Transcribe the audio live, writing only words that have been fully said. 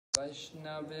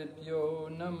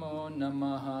Vaishnavibhyo namo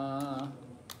namaha.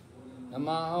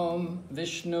 Namo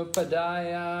Vishnu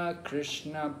Padaya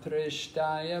Krishna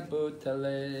Prishtaya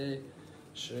Bhutale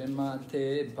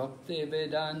Srimate Bhakti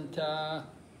Vedanta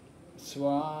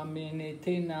Swami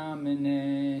Niti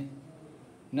Namine.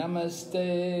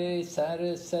 Namaste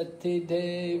Sarasati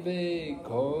Devi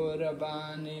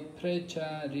Gauravani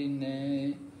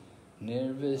Pracharine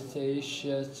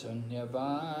Nirvisesha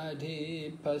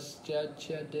Sunyavadi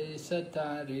Paschatya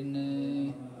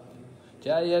Desatarine.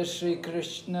 Jaya Shri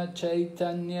Krishna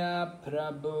Chaitanya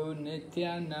Prabhu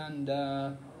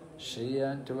Nityananda Shri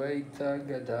Advaita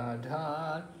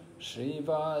Gadadhar Shri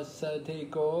Vasadi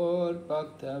Gaur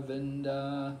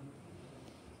Bhaktavinda.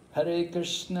 Hare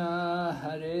Krishna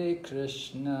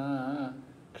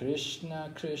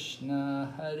Krishna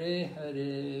Krishna Hare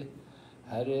Hare,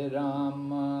 Hare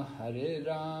Rama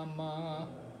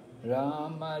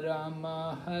Rama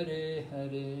Rama Hare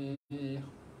Hare.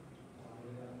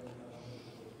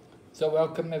 So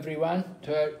welcome everyone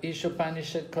to our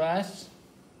Isopanisad class.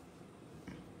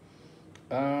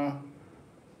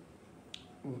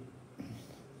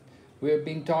 We've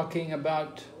been talking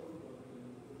about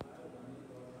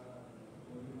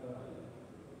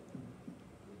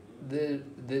the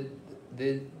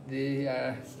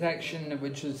section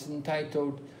which is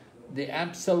entitled The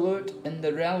Absolute and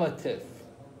the Relative.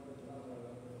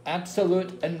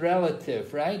 Absolute and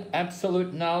relative, right?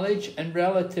 Absolute knowledge and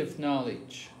relative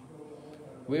knowledge.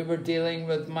 We were dealing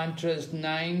with mantras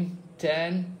 9,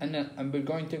 10, and we're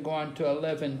going to go on to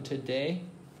 11 today.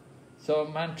 So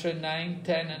mantra 9,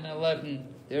 10, and 11,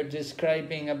 they're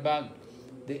describing about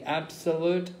the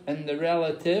absolute and the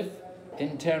relative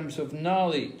in terms of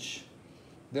knowledge.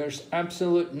 There's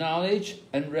absolute knowledge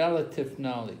and relative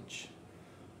knowledge.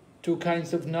 Two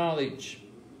kinds of knowledge.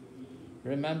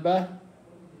 Remember?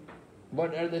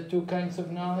 What are the two kinds of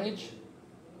knowledge?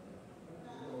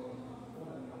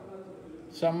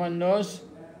 Someone knows?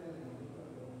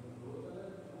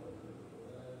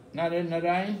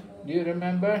 Narayan, do you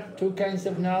remember? Two kinds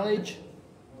of knowledge?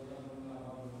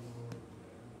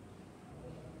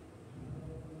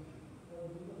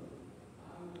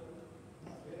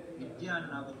 Vidya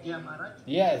and avidya, Maharaj?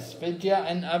 Yes, vidya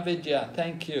and avidya.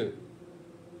 Thank you.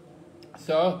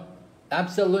 So,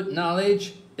 absolute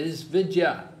knowledge is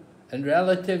vidya, and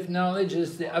relative knowledge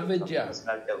is the avidya.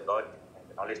 Personality of God and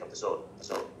the knowledge of the soul.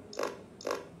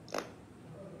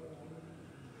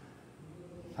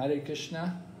 Hare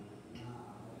Krishna.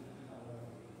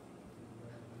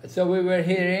 So we were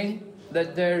hearing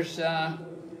that there's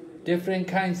different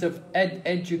kinds of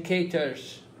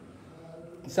educators.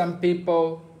 Some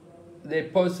people, they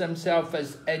pose themselves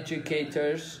as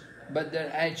educators, but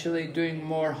they're actually doing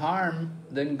more harm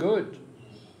than good.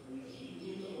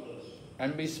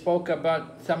 And we spoke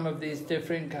about some of these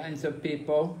different kinds of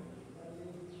people.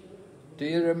 Do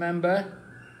you remember?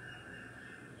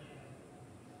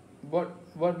 What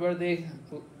were they,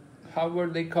 how were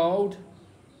they called?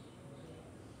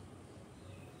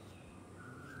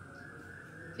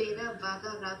 Veda,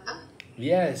 Vada, Rata.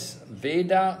 Yes,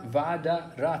 Veda,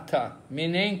 Vada, Rata,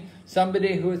 meaning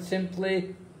somebody who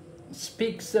simply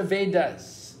speaks the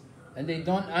Vedas and they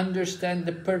don't understand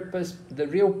the purpose, the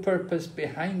real purpose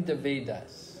behind the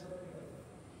Vedas.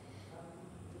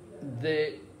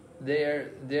 They're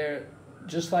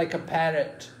just like a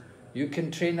parrot. You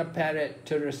can train a parrot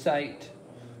to recite,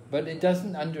 but it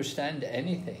doesn't understand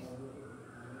anything.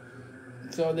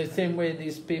 So the same way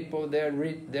these people, they're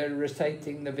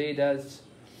reciting the Vedas,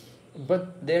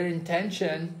 but their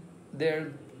intention,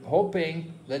 they're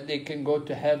hoping that they can go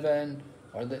to heaven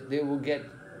or that they will get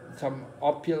some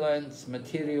opulence,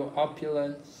 material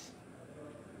opulence.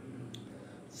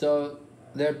 So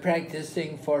they're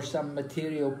practicing for some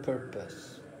material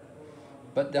purpose.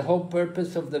 But the whole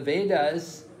purpose of the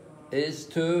Vedas is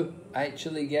to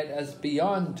actually get us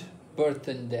beyond birth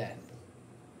and death.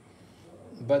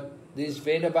 But these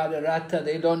Veda Vada Rata,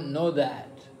 they don't know that.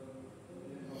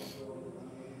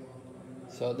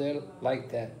 So they're like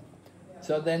that.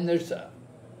 So then there's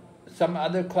some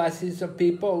other classes of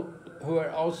people who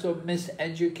are also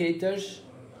miseducators,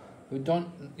 who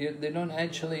they don't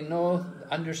actually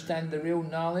understand the real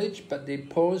knowledge, but they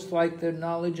pose like they're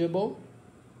knowledgeable.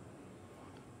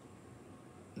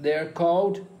 They're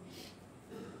called,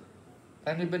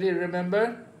 anybody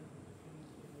remember?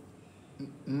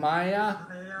 Maya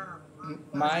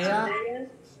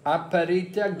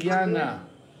Aparita Jnana.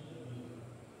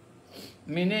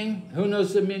 Meaning, who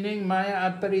knows the meaning?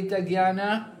 Maya Aparita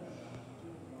Jnana?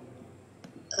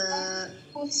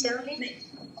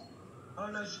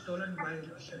 Knowledge stolen by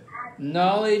illusion.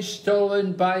 Knowledge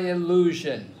stolen by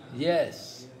illusion.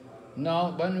 Yes.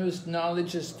 No, one whose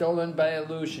knowledge is stolen by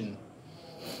illusion.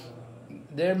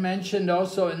 They're mentioned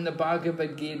also in the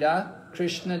Bhagavad Gita.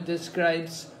 Krishna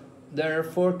describes there are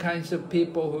 4 kinds of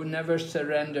people who never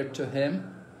surrender to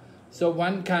him. So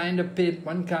one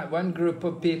group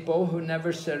of people who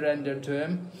never surrender to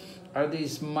him are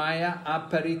these Maya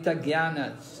Aparita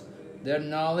Jnanas. Their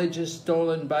knowledge is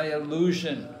stolen by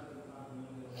illusion.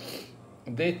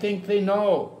 They think they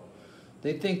know.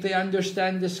 They think they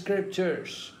understand the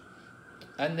scriptures.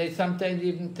 And they sometimes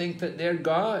even think that they're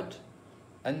God.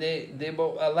 And they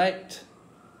will elect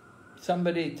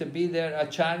somebody to be their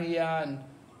acharya,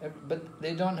 but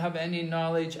they don't have any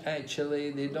knowledge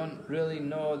actually. They don't really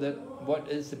know that what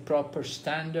is the proper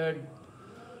standard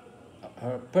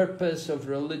or purpose of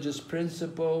religious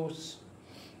principles.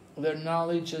 Their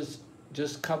knowledge is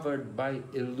just covered by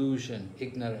illusion,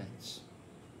 ignorance.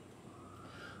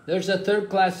 There's a 3rd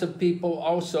class of people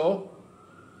also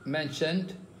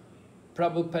mentioned.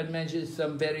 Prabhupada mentions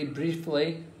them very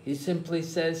briefly. He simply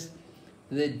says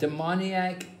the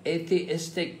demoniac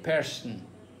atheistic person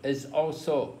is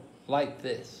also like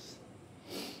this.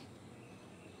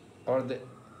 Or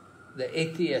the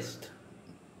atheist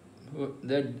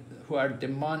who are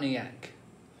demoniac.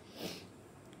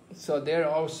 So they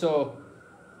also,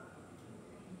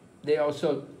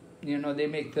 they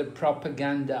make their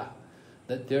propaganda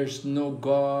that there's no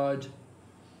God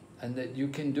and that you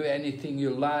can do anything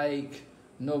you like.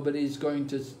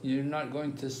 You're not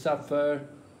going to suffer.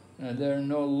 There are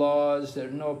no laws. There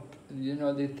are no,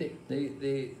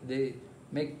 they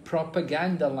make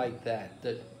propaganda like that.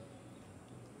 That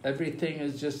everything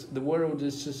is just, the world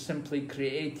is just simply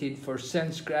created for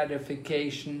sense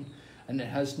gratification, and it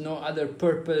has no other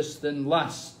purpose than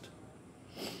lust.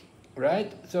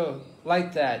 Right? So,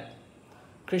 like that.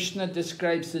 Krishna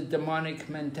describes the demonic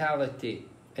mentality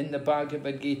in the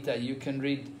Bhagavad Gita. You can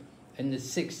read in the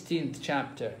 16th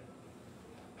chapter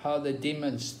how the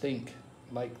demons think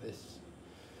like this.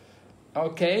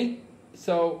 Okay,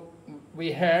 so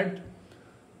we heard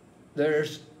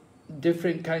there's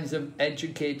different kinds of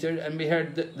educators, and we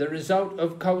heard that the result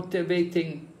of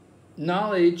cultivating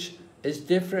knowledge is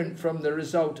different from the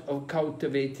result of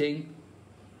cultivating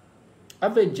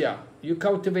avidya. You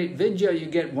cultivate vidya, you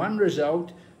get one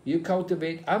result. You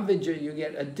cultivate avidya, you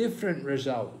get a different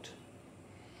result.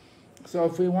 So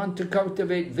if we want to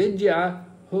cultivate vidya,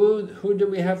 who do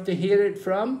we have to hear it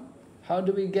from? How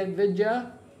do we get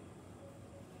vidya?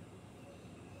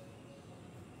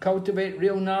 Cultivate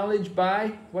real knowledge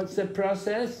by, what's the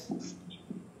process?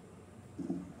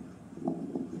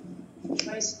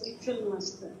 By spiritual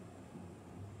master.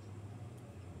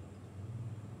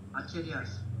 Acharyas.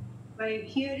 By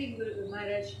hearing Guru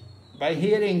Maharaj. By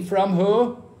hearing from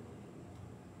who?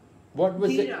 What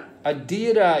was it? A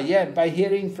dhira, yeah, by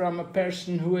hearing from a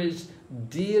person who is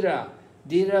dhira.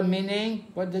 Dhira meaning,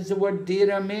 what does the word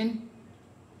dhira mean?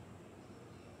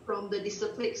 From the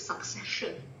disciplined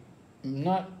succession.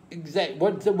 Not exact.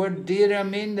 What's the word dhira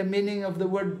mean? The meaning of the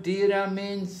word dhira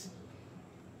means?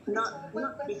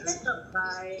 Not disturbed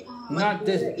by Not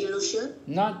illusion.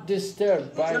 Not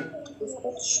disturbed by... Not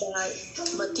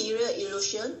disturbed by material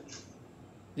illusion.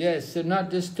 Yes, so not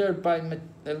disturbed by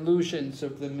illusions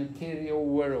of the material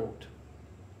world.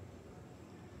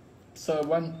 So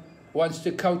one wants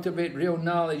to cultivate real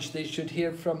knowledge, they should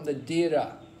hear from the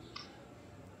dhira.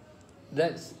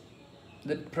 That's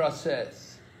the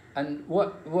process. And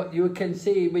what you can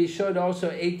see, we showed also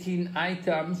 18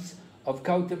 items of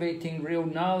cultivating real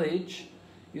knowledge.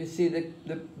 You see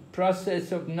the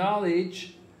process of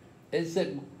knowledge is that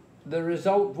the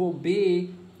result will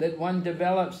be that one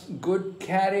develops good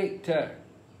character.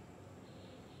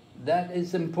 That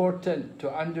is important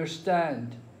to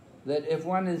understand, that if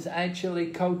one is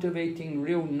actually cultivating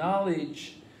real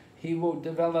knowledge, he will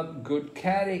develop good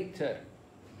character.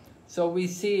 So we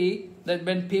see that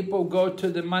when people go to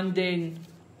the mundane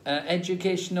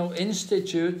educational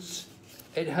institutes,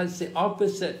 it has the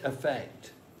opposite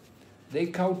effect. They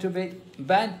cultivate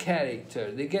bad character,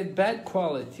 they get bad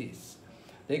qualities.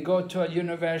 They go to a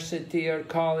university or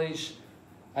college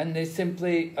and they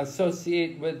simply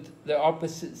associate with the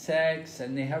opposite sex,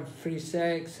 and they have free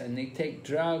sex, and they take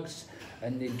drugs,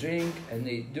 and they drink, and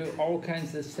they do all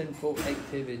kinds of sinful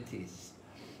activities.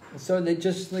 So that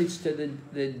just leads to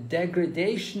the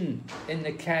degradation in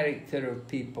the character of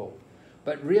people.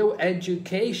 But real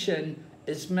education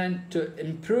is meant to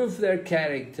improve their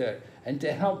character and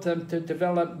to help them to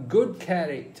develop good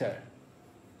character.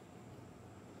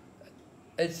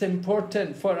 It's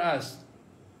important for us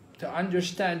to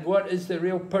understand what is the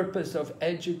real purpose of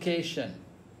education.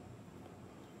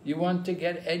 You want to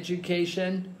get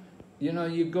education, You know,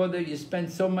 you go there, you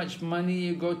spend so much money,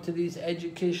 you go to these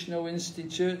educational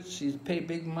institutes, you pay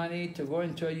big money to go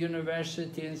into a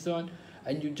university and so on,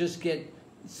 and you just get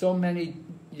so many,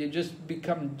 you just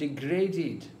become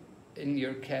degraded in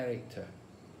your character.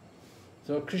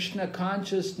 So Krishna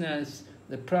consciousness,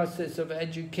 the process of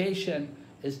education,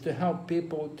 is to help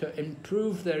people to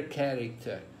improve their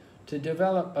character, to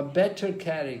develop a better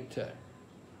character,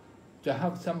 to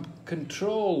have some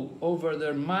control over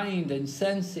their mind and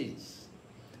senses,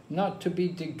 not to be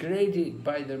degraded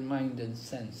by their mind and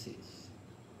senses.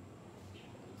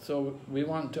 So we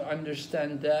want to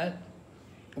understand that.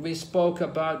 We spoke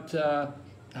about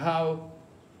how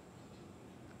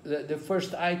the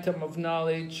first item of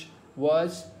knowledge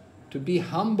was to be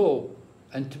humble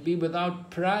and to be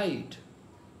without pride.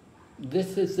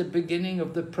 This is the beginning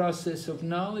of the process of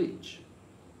knowledge.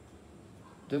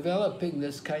 Developing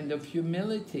this kind of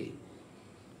humility,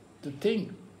 to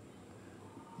think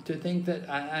that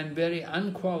I'm very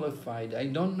unqualified, I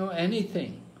don't know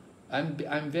anything.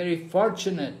 I'm very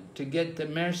fortunate to get the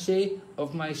mercy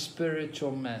of my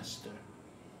spiritual master.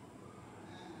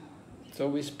 So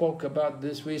we spoke about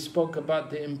this, we spoke about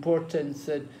the importance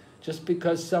that just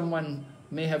because someone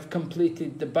may have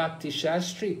completed the Bhakti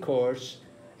Sastri course,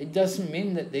 it doesn't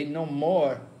mean that they know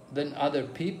more than other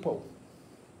people.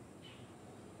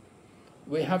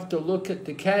 We have to look at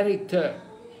the character,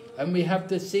 and we have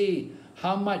to see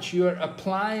how much you're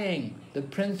applying the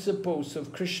principles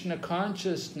of Krishna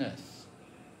consciousness.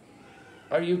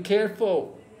 Are you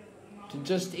careful to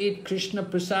just eat Krishna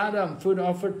prasadam, food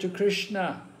offered to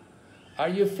Krishna? Are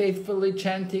you faithfully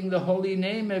chanting the holy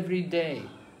name every day?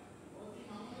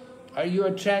 Are you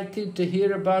attracted to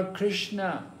hear about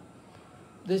Krishna?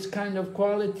 This kind of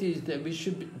qualities that we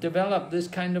should develop, this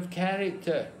kind of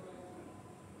character.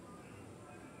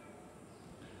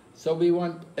 So we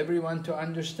want everyone to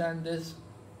understand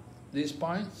these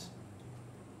points.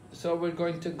 So we're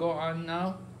going to go on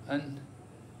now, and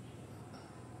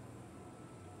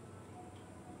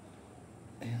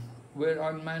we're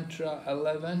on mantra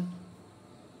 11.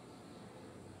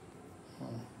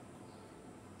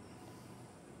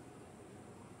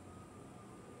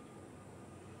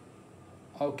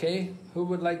 Okay,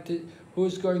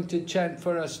 who's going to chant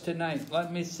for us tonight?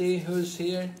 Let me see who's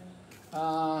here.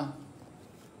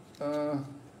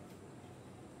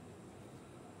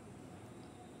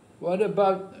 What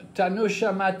about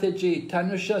Tanusha Mataji?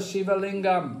 Tanusha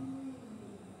Sivalingam.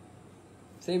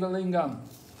 Sivalingam.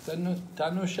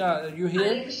 Tanusha, are you here?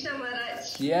 Hare Krishna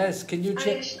Maharaj. Yes, can you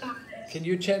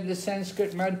chant the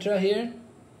Sanskrit mantra here?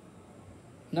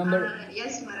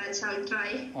 Yes, Maharaj, I'll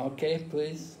try. Okay,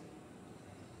 please.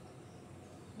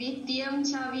 Vidyam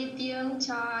cha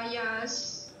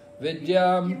yas.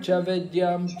 Vidyam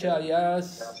cha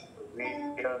yas.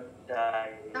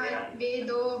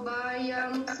 Tadvedo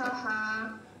bayam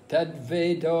saha.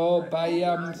 Tadvedo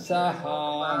bayam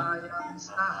saha.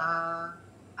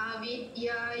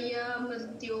 Avidyaya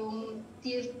mrityum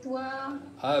tirtva.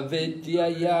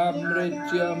 Avidyaya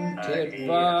mrityum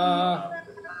tirtva.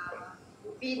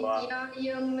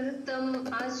 Vidyayamritam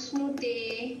asnute.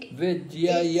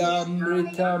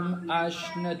 Vidyayamritam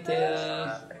ashnate.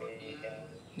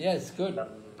 Yes, good.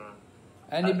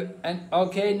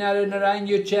 Okay, Narayan,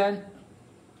 you chant.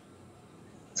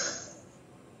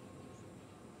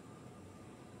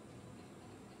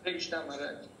 Krishna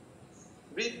Maharaj.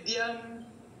 Vidyam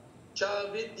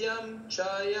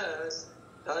chayas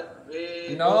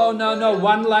tadve. No,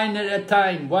 one line at a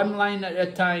time. One line at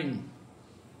a time.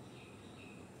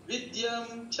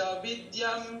 Vidyam chayas.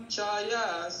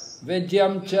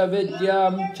 Vidyam chayas.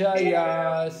 Vidyam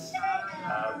chayas.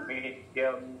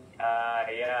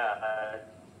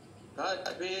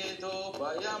 Tadvedo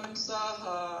bayam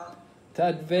saha.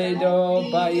 Tadvedo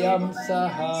bayam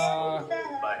saha.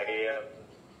 Bayam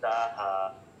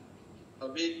saha.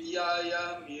 Avidyaya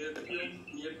mrityum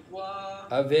tirtva.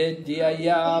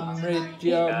 Avidyaya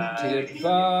mrityum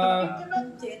tirtva.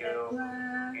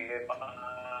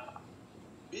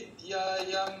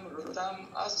 Vidyayam rutam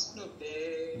asnute.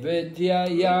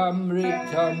 Vidyayam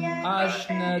ritam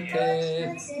ashnate.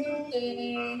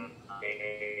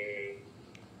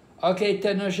 Okay,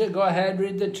 Tanusha, go ahead,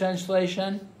 read the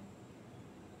translation.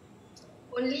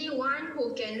 Only one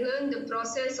who can learn the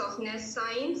process of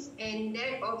science and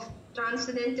that of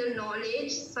transcendental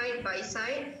knowledge side by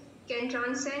side can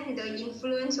transcend the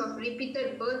influence of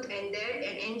repeated birth and death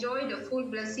and enjoy the full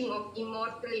blessing of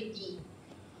immortality.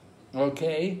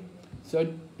 Okay,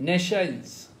 so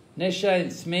nescience.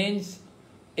 Nescience means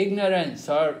ignorance,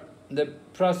 or the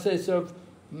process of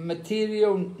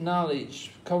material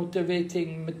knowledge,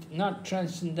 cultivating not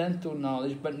transcendental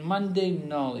knowledge, but mundane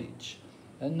knowledge.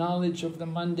 the knowledge of the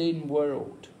mundane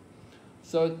world.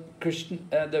 So Krishna,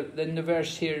 in the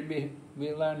verse here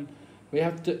we learn,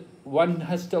 one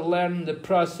has to learn the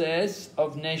process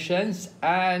of nescience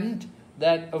and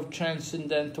that of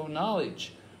transcendental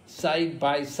knowledge, side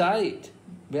by side.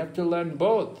 We have to learn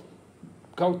both,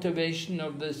 cultivation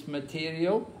of this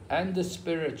material and the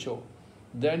spiritual.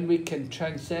 Then we can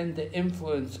transcend the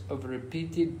influence of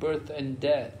repeated birth and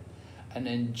death and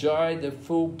enjoy the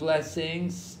full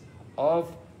blessings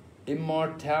of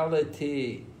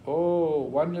immortality. Oh,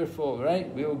 wonderful,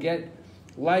 right? We will get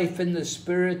life in the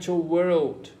spiritual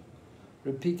world.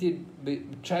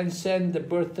 Transcend the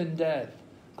birth and death.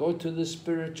 Go to the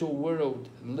spiritual world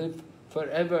and live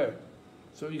forever.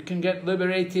 So you can get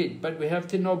liberated, but we have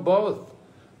to know both.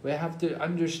 We have to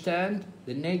understand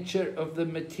the nature of the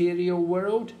material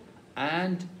world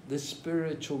and the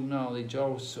spiritual knowledge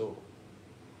also.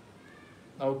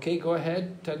 Okay, go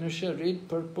ahead, Tanusha, read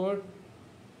purport.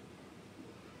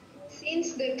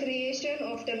 Since the creation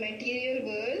of the material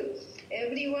world,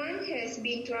 everyone has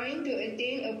been trying to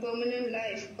attain a permanent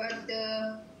life, but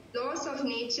the laws of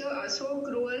nature are so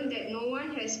cruel that no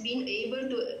one has been able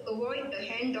to avoid the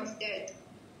hand of death.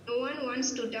 No one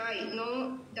wants to die,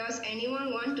 nor does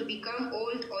anyone want to become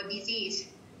old or diseased.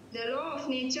 The law of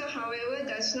nature, however,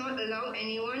 does not allow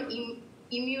anyone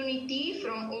immunity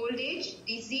from old age,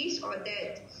 disease, or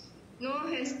death. Nor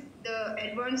has the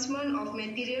advancement of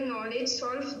material knowledge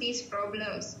solved these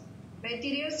problems.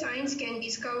 Material science can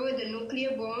discover the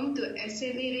nuclear bomb to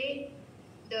accelerate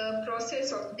the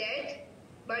process of death,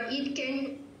 but it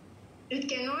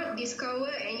cannot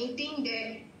discover anything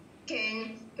that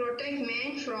can protect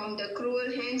man from the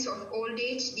cruel hands of old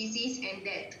age, disease, and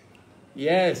death.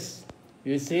 Yes,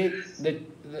 you see,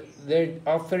 they're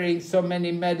offering so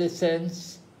many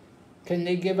medicines. Can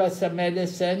they give us a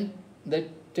medicine that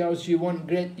tells you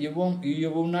you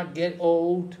will not get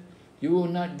old, you will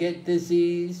not get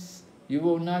disease, you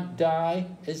will not die?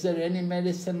 Is there any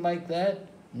medicine like that?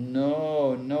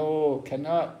 No,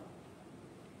 cannot.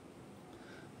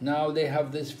 Now they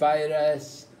have this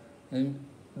virus, and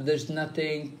there's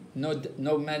nothing,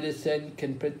 no medicine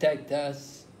can protect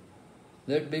us.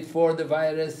 Before the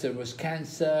virus there was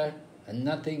cancer, and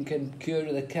nothing can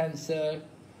cure the cancer.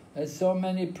 There's so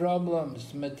many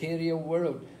problems, material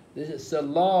world. This is the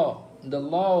law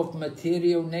of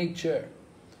material nature.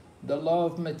 The law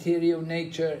of material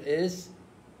nature is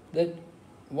that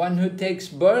one who takes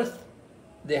birth,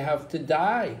 they have to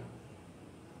die.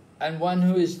 And one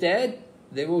who is dead,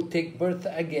 they will take birth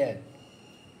again.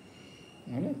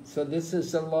 So this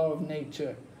is the law of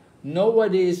nature.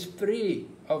 Nobody is free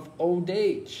of old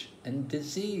age and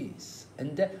disease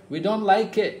and death. We don't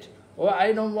like it. Oh,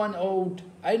 I don't want old,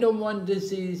 I don't want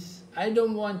disease, I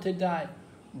don't want to die.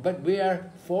 But we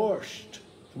are forced.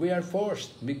 We are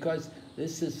forced because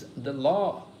this is the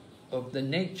law of the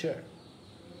nature.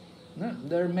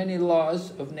 There are many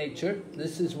laws of nature.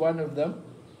 This is one of them.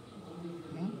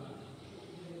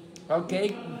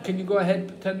 Okay, can you go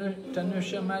ahead,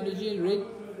 Tanusha Mataji, read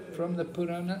from the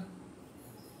Purana?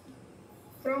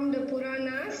 From the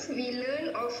Puranas, we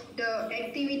learn of the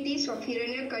activities of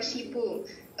Hiranyakashipu,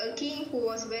 a king who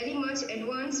was very much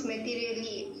advanced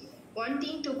materially.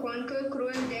 Wanting to conquer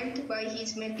cruel death by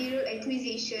his material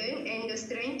acquisition and the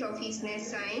strength of his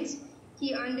nescience,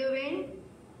 he underwent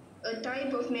a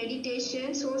type of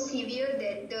meditation so severe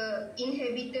that the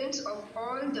inhabitants of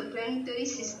all the planetary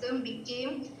system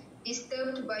became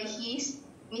disturbed by his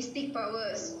mystic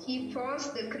powers. He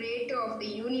forced the creator of the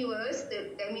universe,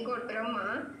 the demigod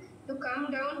Brahma, to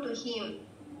come down to him.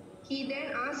 He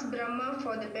then asked Brahma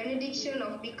for the benediction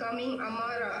of becoming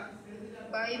Amara,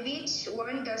 by which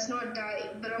one does not die.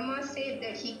 Brahma said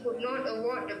that he could not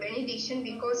award the benediction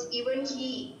because even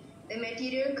he, the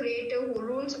material creator who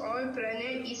rules all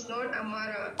planets, is not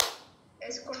Amara.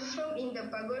 As confirmed in the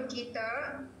Bhagavad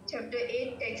Gita, chapter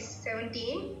 8, text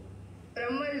 17,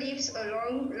 Brahma lives a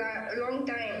long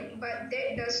time, but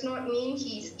that does not mean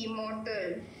he is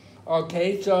immortal.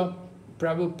 Okay, so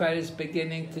Prabhupada is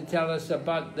beginning to tell us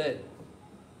about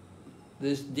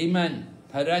this demon,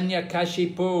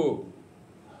 Hiranyakashipu,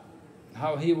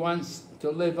 how he wants to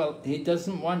live, he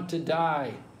doesn't want to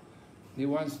die. He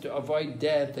wants to avoid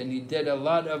death, and he did a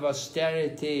lot of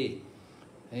austerity,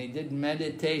 and he did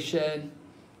meditation,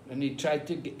 and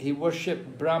he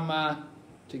worshipped Brahma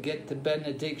to get the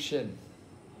benediction.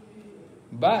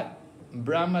 But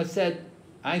Brahma said,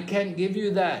 I can't give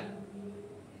you that.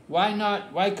 Why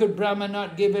not? Why could Brahma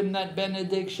not give him that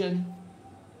benediction?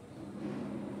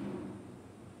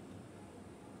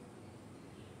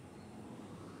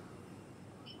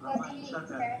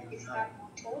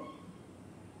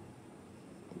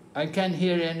 I can't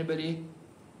hear anybody.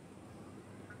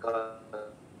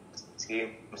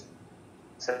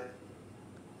 seems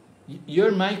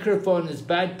Your microphone is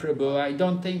bad, Prabhu. I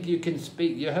don't think you can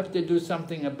speak. You have to do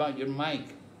something about your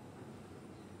mic.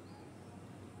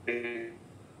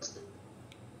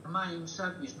 Brahma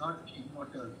himself is not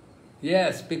immortal.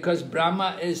 Yes, because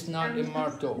Brahma is not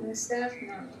immortal. Himself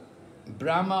not.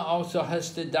 Brahma also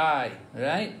has to die,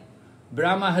 right?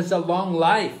 Brahma has a long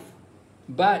life,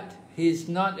 but he's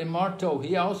not immortal.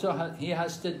 He also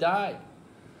has to die.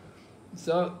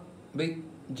 So,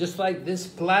 just like this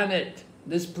planet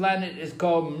is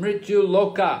called Mrityu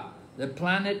Loka, the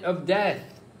planet of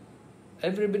death.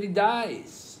 Everybody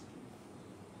dies.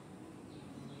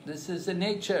 This is the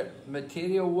nature,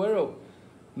 material world,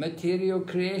 material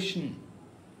creation.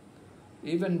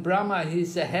 Even Brahma,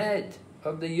 he's the head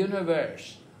of the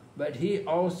universe, but he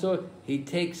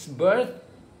takes birth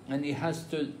and he has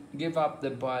to give up the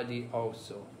body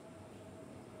also.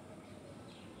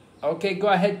 Okay, go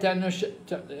ahead, Tanusha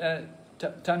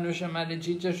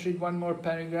Mataji, just read one more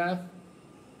paragraph.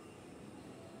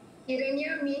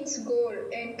 Hiranya means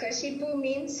gold and Kashipu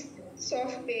means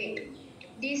soft bait.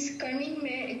 This cunning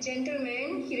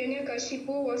gentleman,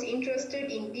 Hiranyakashipu, was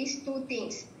interested in these two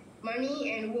things,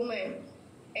 money and woman,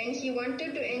 and he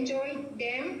wanted to enjoy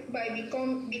them by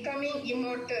becoming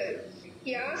immortal.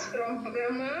 He asked from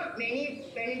Brahma many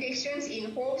benedictions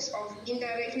in hopes of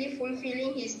indirectly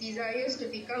fulfilling his desires to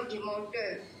become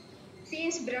immortal.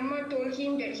 Since Brahma told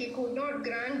him that he could not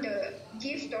grant the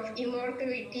gift of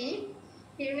immortality,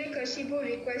 Hiranyakashipu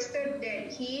requested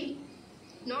that he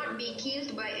not be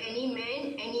killed by any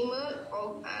man, animal,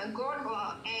 or god,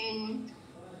 or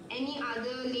any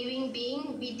other living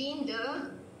being within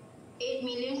the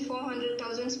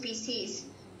 8,400,000 species.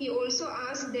 He also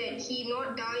asked that he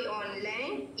not die on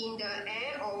land, in the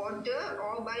air or water,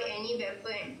 or by any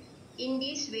weapon. In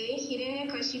this way,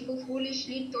 Hiranyakashipu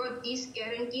foolishly thought these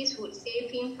guarantees would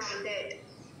save him from death.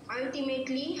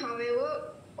 Ultimately,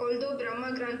 however, although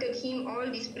Brahma granted him all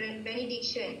this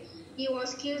benediction, he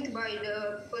was killed by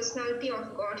the personality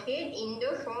of Godhead in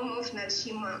the form of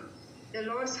Narasimha, the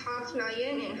Lord's half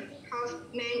lion and half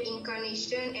man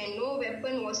incarnation, and no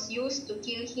weapon was used to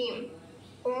kill him,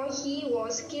 for he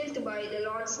was killed by the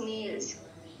Lord's nails.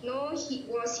 Nor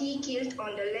was he killed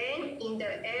on the land, in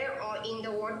the air, or in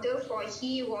the water, for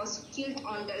he was killed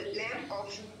on the lap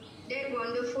of that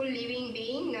wonderful living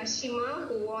being, Narasimha,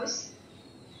 who was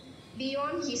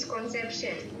beyond his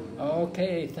conception.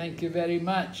 Okay, thank you very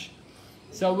much.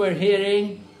 So we're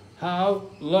hearing how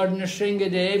Lord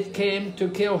Nrsingadev came to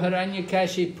kill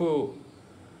Hiranyakashipu.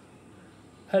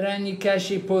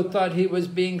 Hiranyakashipu thought he was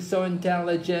being so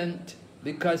intelligent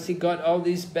because he got all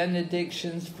these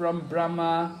benedictions from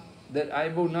Brahma that I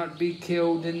will not be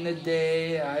killed in the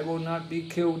day, I will not be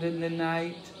killed in the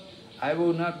night, I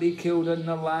will not be killed on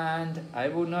the land, I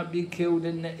will not be killed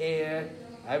in the air,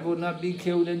 I will not be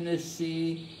killed in the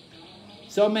sea.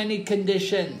 So many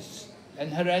conditions.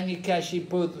 And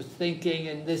Hiranyakashipu was thinking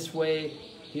in this way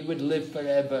he would live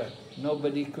forever.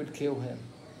 Nobody could kill him.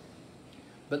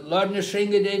 But Lord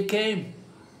Nrsingadev came.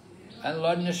 And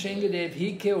Lord Nrsingadev,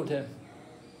 he killed him.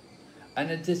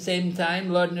 And at the same time,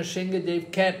 Lord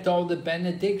Nrsingadev kept all the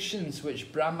benedictions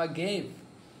which Brahma gave.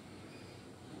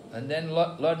 And then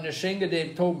Lord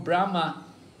Nrsingadev told Brahma,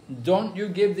 don't you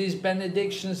give these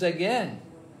benedictions again.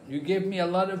 You gave me a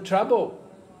lot of trouble.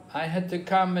 I had to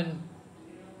come and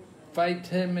fight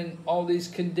him in all these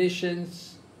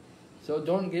conditions. So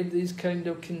don't give these kind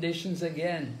of conditions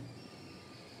again.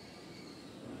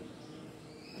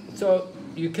 So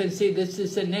you can see this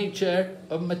is the nature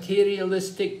of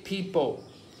materialistic people.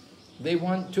 They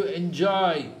want to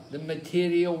enjoy the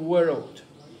material world.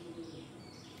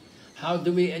 How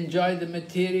do we enjoy the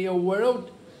material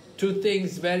world? Two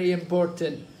things very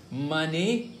important.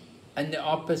 Money and the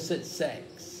opposite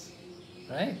sex.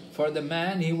 Right? For the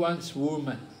man, he wants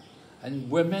woman.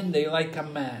 And women, they like a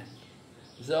man.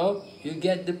 So you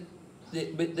get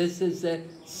but this is a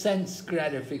sense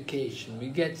gratification. We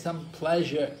get some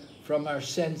pleasure from our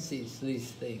senses,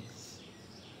 these things.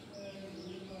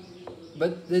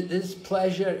 But this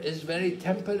pleasure is very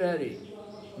temporary.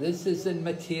 This is in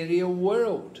material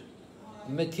world.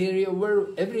 Material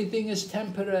world, everything is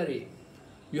temporary.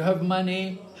 You have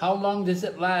money, how long does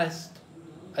it last?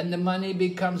 And the money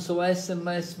becomes less and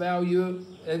less value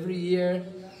every year.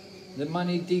 The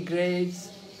money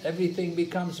degrades, everything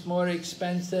becomes more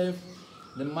expensive,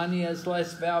 the money has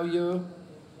less value,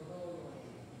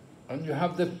 and you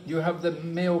have the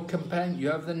male companion,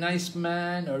 you have the nice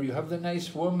man or you have the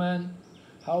nice woman.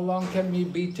 How long can we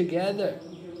be together?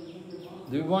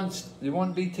 They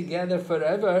won't be together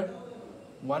forever.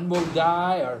 One will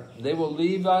die, or they will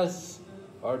leave us,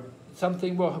 or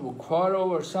something will quarrel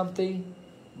or something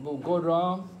will go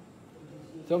wrong.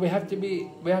 So we have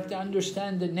to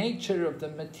understand the nature of the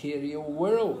material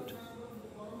world.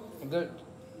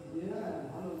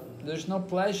 There's no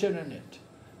pleasure in it.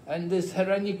 And this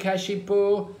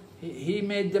Hiranyakashipu, he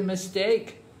made the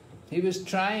mistake. He was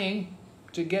trying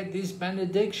to get these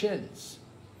benedictions.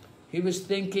 He was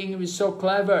thinking he was so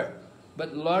clever.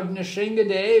 But Lord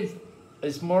Nrsingadev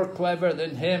is more clever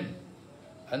than him.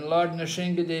 And Lord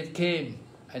Nrsingadev came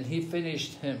and he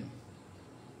finished him.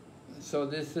 So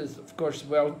this is, of course,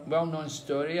 well-known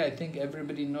story. I think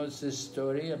everybody knows this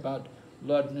story about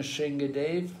Lord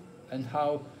Nrsingadev and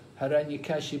how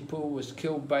Hiranyakashipu was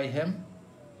killed by him.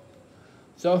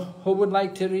 So, who would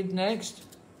like to read next?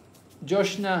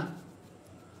 Joshna.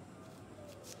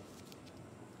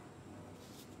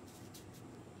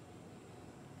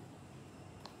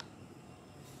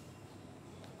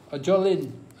 Or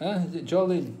Jolin. Is it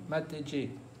Jolin? Mataji.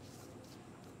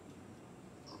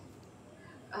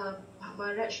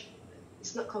 Maharaj,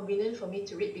 it's not convenient for me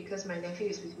to read because my nephew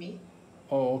is with me.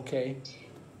 Oh, okay.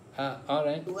 All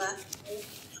right.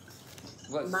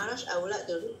 Maharaj, I would like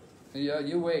to read. Yeah,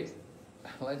 you wait.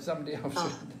 Let somebody else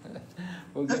read.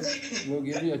 We'll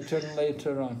give you a turn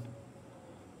later on.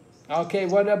 Okay,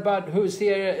 what about who's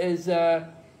here is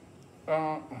Indrani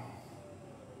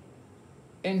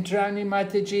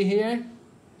Mataji here?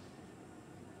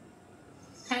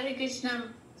 Hare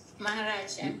Krishna,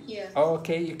 Maharaj, I'm here. Oh,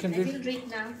 okay, you can I will read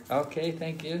now. Okay,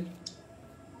 thank you.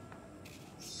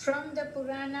 From the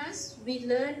Puranas, we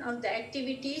learn of the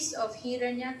activities of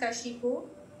Hiranyakashipu,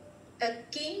 a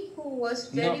king who was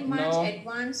very much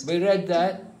advanced. We read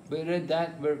that. We read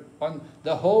that. We're on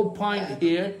the whole point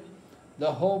here.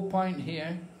 The whole point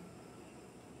here.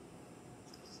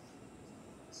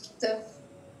 The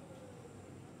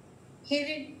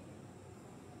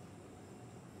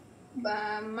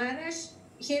Maharaj,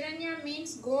 Hiranya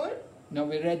means gold. No,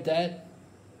 we read that.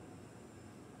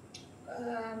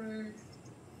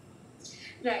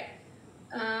 Right.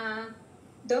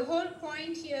 The whole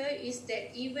point here is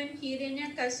that even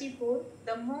Hiranyakashipu,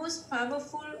 the most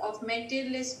powerful of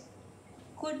materialists,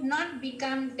 could not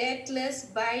become deathless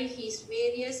by his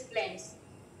various plans.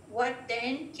 What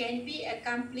then can be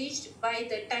accomplished by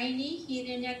the tiny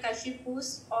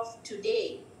Hiranyakashipus of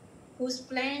today, whose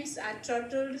plans are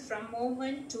throttled from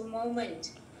moment to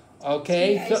moment?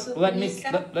 Okay, so let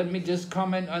me just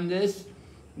comment on this.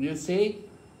 You see,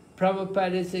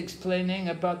 Prabhupada is explaining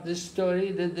about this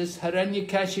story that this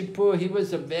Hiranyakashipu, he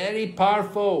was a very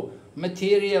powerful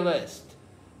materialist,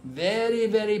 very,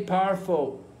 very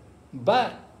powerful,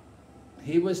 but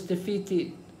he was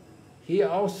defeated. He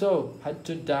also had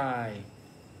to die.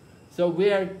 So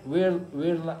we're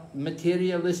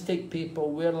materialistic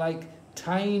people. We're like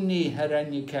tiny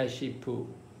Hiranyakashipu.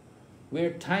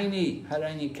 We're tiny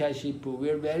Hiranyakashipu.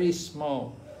 We're very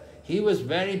small. He was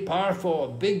very powerful, a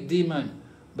big demon.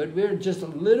 But we're just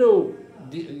little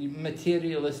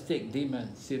materialistic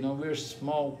demons, you know, we're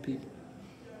small people.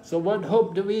 So what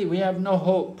hope do we? We have no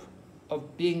hope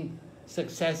of being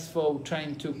successful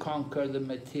trying to conquer the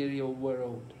material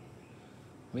world.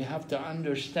 We have to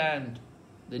understand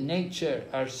the nature,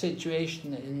 our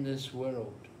situation in this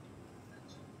world.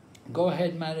 Go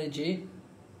ahead, Maharaji.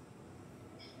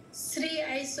 Sri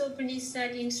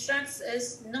Isopanisad instructs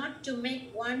us not to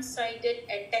make one-sided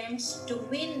attempts to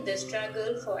win the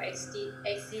struggle for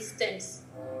existence.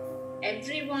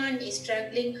 Everyone is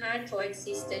struggling hard for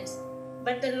existence,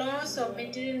 but the laws of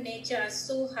material nature are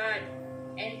so hard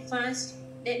and fast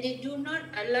that they do not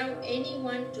allow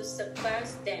anyone to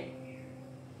surpass them.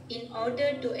 In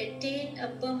order to attain a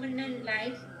permanent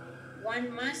life,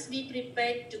 one must be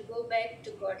prepared to go back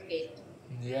to Godhead.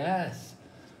 Yes.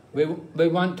 We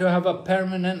want to have a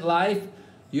permanent life.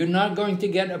 You're not going to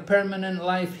get a permanent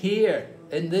life here,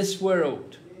 in this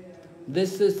world.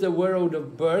 This is the world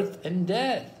of birth and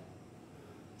death.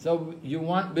 So we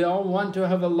all want to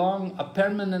have a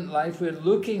permanent life. We're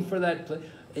looking for that place.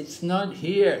 It's not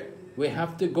here. We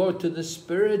have to go to the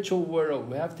spiritual world.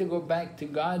 We have to go back to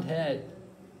Godhead.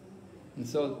 And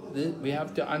so we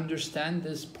have to understand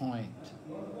this point.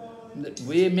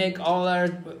 We make all our...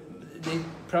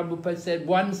 Prabhupada said,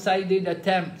 one-sided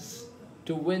attempts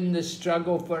to win the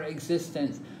struggle for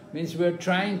existence. Means we're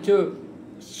trying to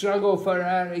struggle for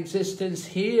our existence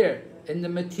here in the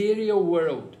material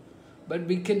world. But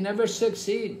we can never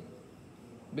succeed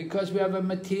because we have a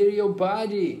material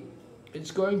body. It's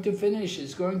going to finish,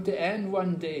 it's going to end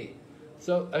one day.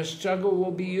 So our struggle will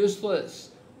be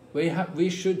useless. We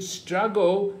should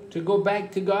struggle to go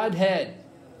back to Godhead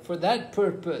for that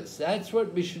purpose. That's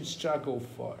what we should struggle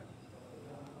for.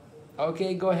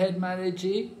 Okay, go ahead,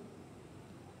 Maharaji.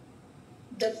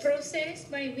 The process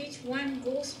by which one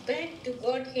goes back to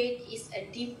Godhead is a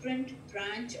different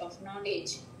branch of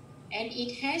knowledge, and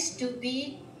it has to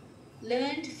be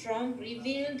learned from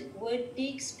revealed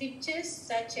Vedic scriptures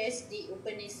such as the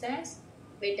Upanishads,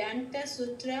 Vedanta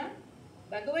Sutra,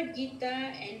 Bhagavad Gita,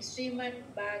 and Srimad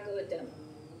Bhagavatam.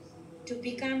 To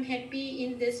become happy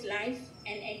in this life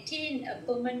and attain a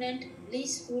permanent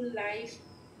blissful life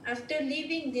after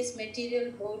leaving this material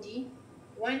body,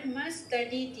 one must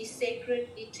study the sacred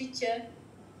literature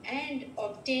and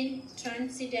obtain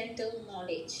transcendental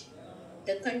knowledge.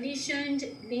 The conditioned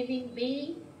living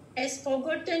being has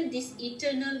forgotten this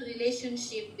eternal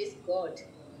relationship with God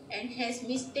and has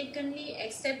mistakenly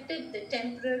accepted the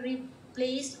temporary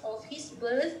place of his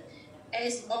birth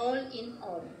as all in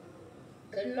all.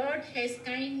 The Lord has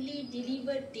kindly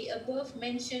delivered the above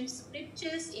mentioned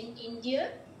scriptures in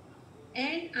India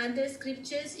and other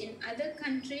scriptures in other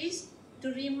countries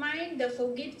to remind the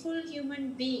forgetful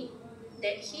human being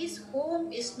that his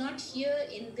home is not here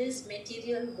in this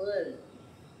material world.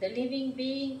 The living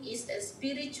being is a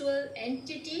spiritual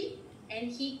entity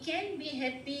and he can be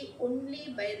happy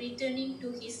only by returning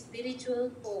to his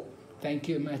spiritual home. Thank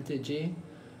you, Mataji.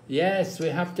 Yes, we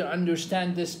have to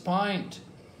understand this point.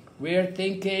 We are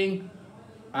thinking,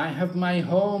 I have my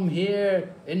home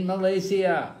here in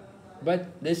Malaysia,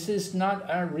 but this is not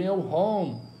our real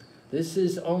home. This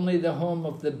is only the home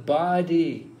of the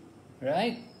body,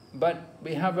 right? But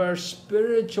we have our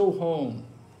spiritual home,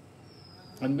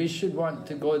 and we should want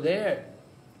to go there.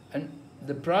 And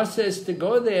the process to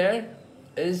go there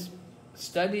is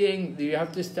studying. You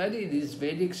have to study these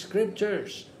Vedic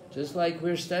scriptures, just like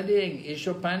we're studying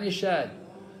Isopanisad.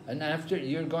 And after,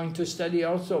 you're going to study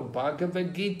also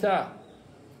Bhagavad Gita.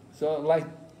 So like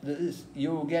this,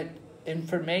 you get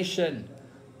information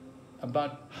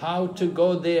about how to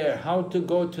go there, how to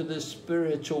go to the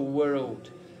spiritual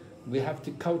world. We have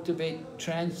to cultivate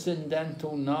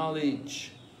transcendental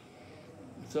knowledge.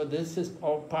 So this is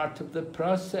all part of the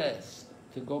process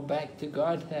to go back to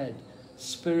Godhead.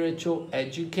 Spiritual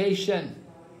education.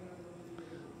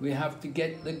 We have to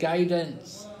get the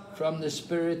guidance from the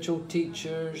spiritual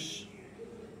teachers,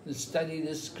 to study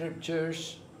the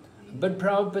scriptures. But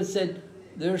Prabhupada said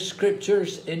there are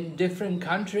scriptures in different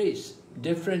countries,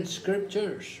 different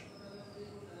scriptures,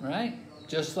 right?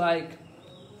 Just like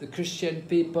the Christian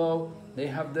people, they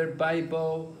have their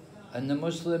Bible, and the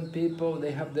Muslim people,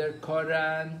 they have their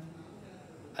Quran,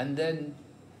 and then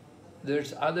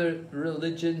there's other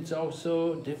religions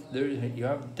also. You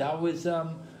have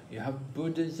Taoism, you have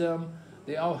Buddhism.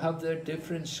 They all have their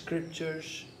different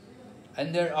scriptures,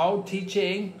 and they're all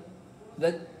teaching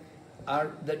that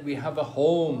we have a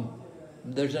home.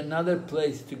 There's another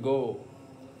place to go.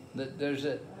 That there's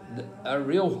a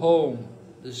real home,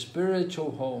 the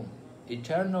spiritual home,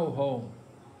 eternal home.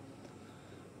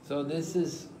 So this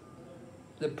is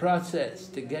the process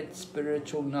to get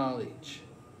spiritual knowledge.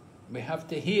 We have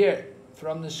to hear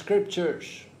from the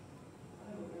scriptures.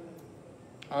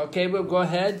 Okay, we'll go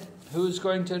ahead. Who's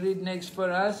going to read next for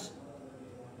us?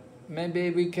 Maybe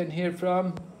we can hear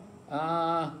from...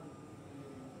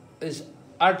 is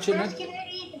Archana? Can I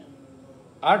read?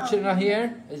 Archana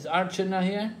here? Is Archana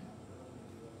here?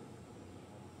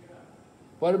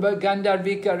 What about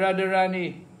Gandharvika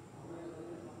Radharani?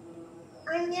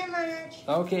 I'm here, Maharaj.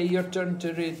 Okay, your turn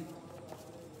to read.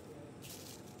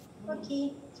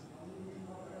 Okay.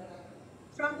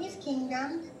 From his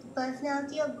kingdom, the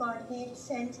personality of Godhead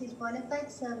sends his bona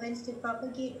fide servants to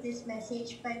propagate this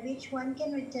message by which one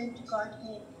can return to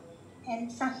Godhead,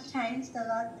 and sometimes the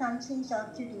Lord comes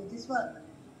himself to do this work.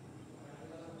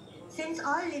 Since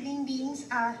all living beings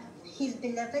are his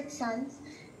beloved sons,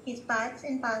 his parts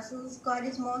and parcels, God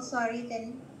is more sorry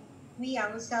than we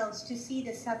ourselves to see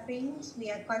the sufferings we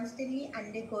are constantly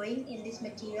undergoing in this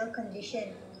material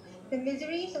condition. The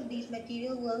miseries of these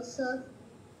material worlds serve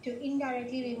to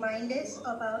indirectly remind us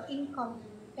of our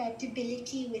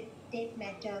incompatibility with dead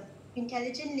matter.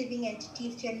 Intelligent living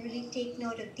entities generally take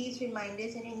note of these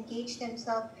reminders and engage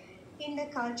themselves in the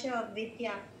culture of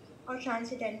Vidya, or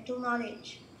transcendental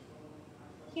knowledge.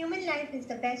 Human life is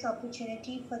the best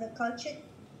opportunity for the culture.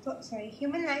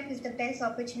 Human life is the best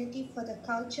opportunity for the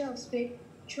culture of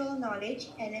spiritual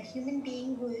knowledge, and a human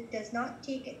being who does not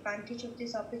take advantage of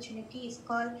this opportunity is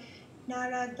called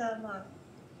Naradama,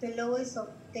 the lowest of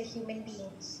the human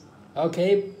beings.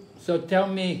 Okay, so tell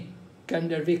me,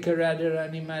 Gandharvika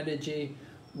Radharani Mataji,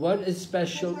 what is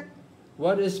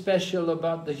special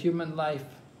about the human life?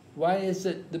 Why is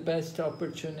it the best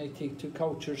opportunity to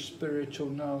culture spiritual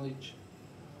knowledge?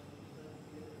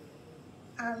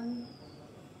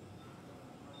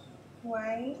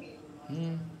 Why?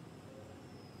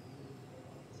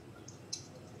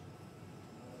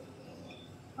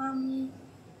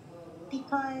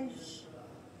 Because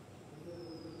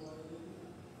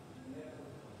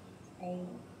I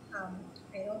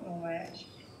don't know much.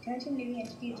 Touching living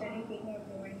entities already taking up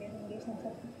the mind and engagement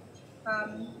of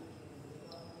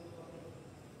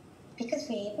because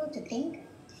we're able to think.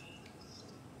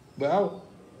 Well,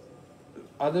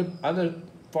 other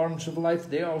forms of life,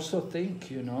 they also think,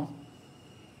 you know.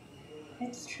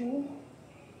 That's true.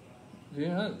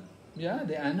 Yeah,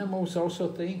 the animals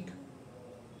also think.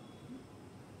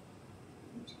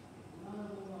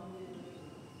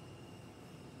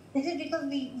 Is it because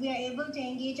we are able to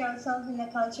engage ourselves in the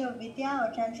culture of Vidya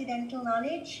or transcendental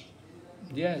knowledge?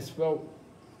 Yes, well,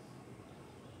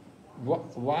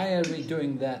 why are we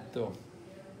doing that though?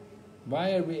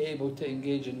 Why are we able to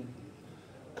engage in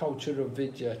culture of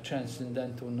Vidya,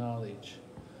 transcendental knowledge?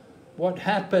 What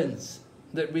happens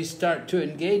that we start to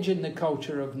engage in the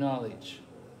culture of knowledge?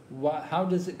 How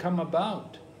does it come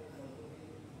about?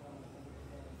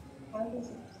 How does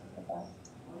it come about?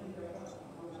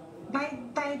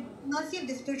 By mercy of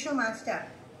the spiritual master.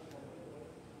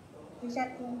 Is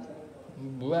that the answer?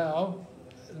 Well,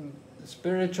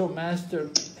 spiritual master,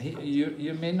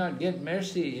 you may not get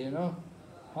mercy, you know.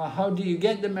 How do you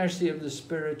get the mercy of the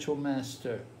spiritual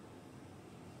master?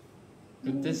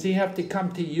 Does he have to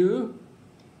come to you?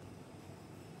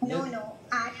 No, no.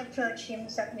 I approach him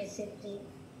submissively.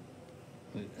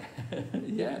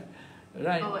 Yeah,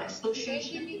 right. Our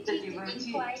association with the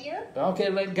divinity. Okay,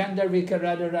 let Gandharvika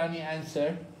Radharani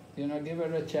answer. You know, give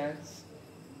her a chance.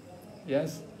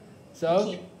 Yes?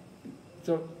 So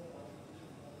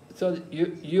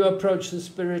you approach the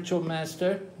spiritual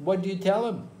master. What do you tell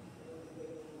him?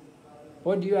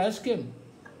 What do you ask him?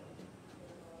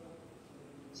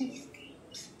 To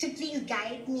please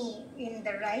guide me in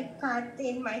the right path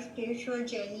in my spiritual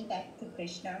journey back to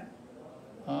Krishna.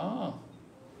 Oh.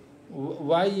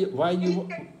 Why are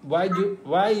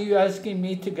you asking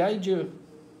me to guide you?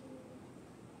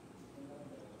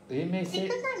 He may say,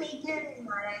 because I'm ignorant,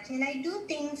 Maharaj, and I do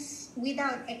things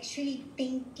without actually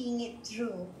thinking it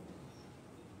through.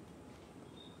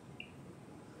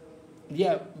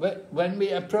 yeah, but when we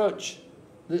approach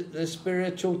the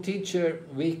spiritual teacher,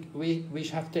 we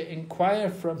have to inquire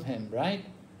from him, right?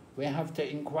 We have to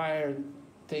inquire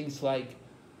things like,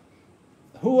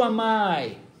 who am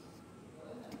I?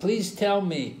 Please tell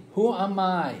me, who am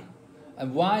I?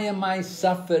 And why am I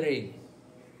suffering?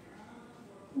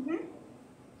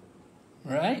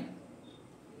 Right?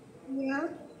 Yeah.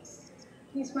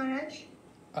 Yes, Maharaj.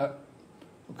 Of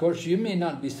course, you may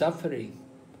not be suffering.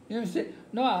 You say,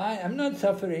 no, I'm not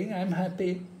suffering, I'm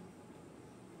happy.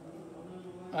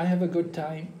 I have a good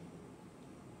time.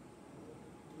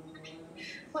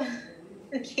 Well,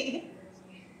 okay.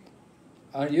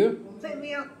 Are you? But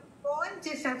we are born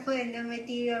to suffer in the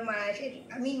material Maharaj.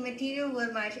 Material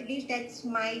world Maharaj. At least that's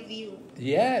my view.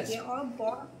 Yes. We are all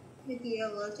born in the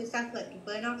material world to suffer, to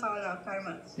burn off all our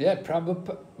karmas. Yeah,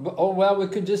 probably. Oh, well, we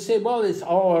could just say, well, it's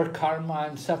all our karma,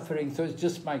 I'm suffering, so it's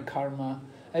just my karma.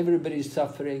 Everybody's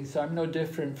suffering, so I'm no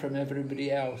different from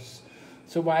everybody else.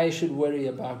 So why I should worry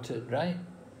about it, right?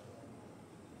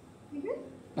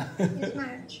 Yes,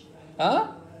 Maharaj.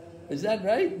 Huh? Is that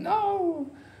right? No.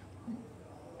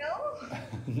 No?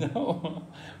 No.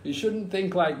 We shouldn't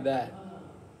think like that.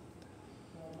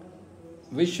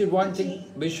 We should want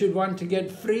to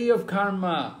get free of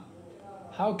karma.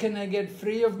 How can I get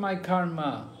free of my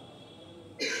karma?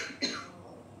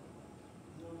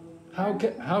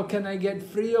 How can I get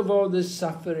free of all this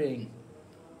suffering?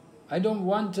 I don't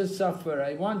want to suffer.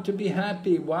 I want to be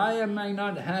happy. Why am I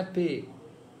not happy?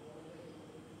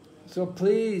 So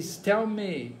please tell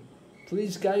me.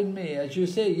 Please guide me. As you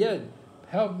say, yeah,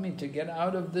 help me to get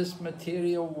out of this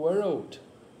material world.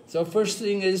 So first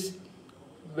thing is,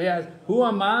 we ask, who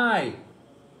am I?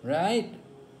 Right?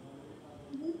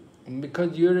 And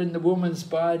because you're in the woman's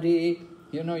body,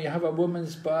 you know, you have a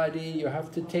woman's body, you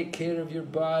have to take care of your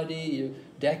body, you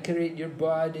decorate your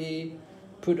body,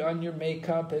 put on your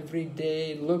makeup every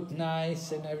day, look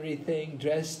nice and everything,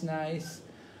 dress nice.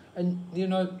 And, you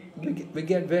know, we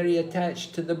get very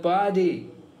attached to the body.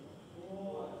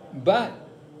 But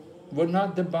we're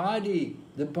not the body.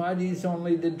 The body is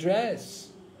only the dress.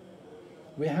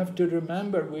 We have to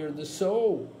remember we're the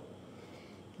soul.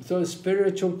 So a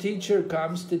spiritual teacher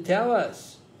comes to tell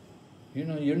us, you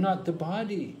know, you're not the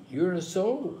body, you're a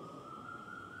soul.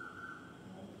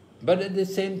 But at the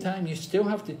same time, you still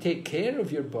have to take care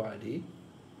of your body.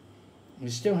 You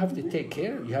still have to take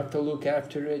care. You have to look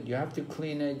after it, you have to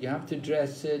clean it, you have to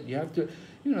dress it, you have to,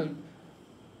 you know,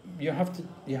 you have to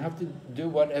do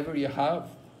whatever you have.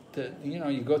 You know,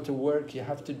 you go to work, you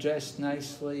have to dress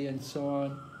nicely and so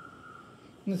on.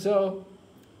 And so,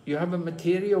 you have a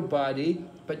material body,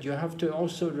 but you have to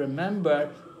also remember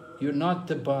you're not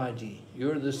the body,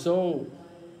 you're the soul.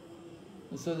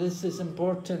 So this is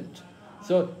important.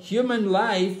 So human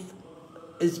life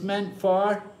is meant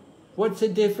for, what's the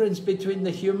difference between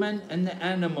the human and the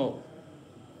animal?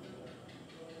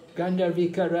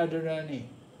 Gandharvika Radharani.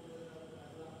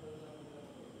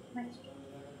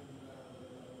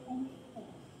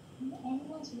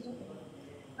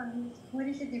 What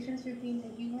is the difference between the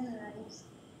human lives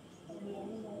and the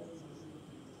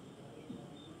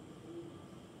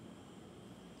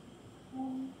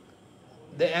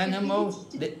animals?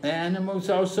 The animals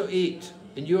also eat,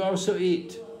 and you also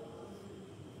eat.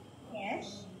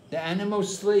 Yes. The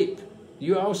animals sleep,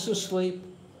 you also sleep.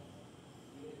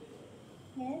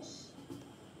 Yes.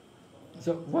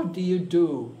 So what do you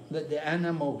do that the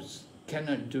animals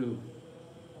cannot do?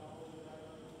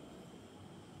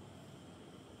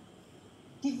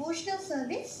 Devotional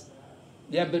service?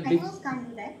 Yeah, but Animals can't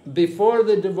do that. before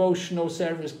the devotional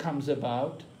service comes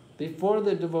about, before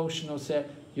the devotional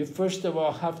service, you first of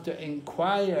all have to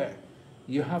inquire.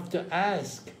 You have to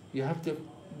ask. You have to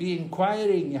be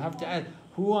inquiring. You have to ask,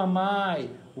 who am I?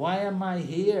 Why am I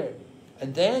here?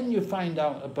 And then you find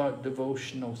out about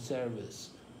devotional service.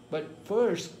 But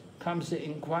first comes the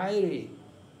inquiry.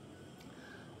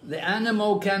 The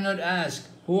animal cannot ask,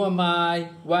 who am I?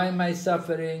 Why am I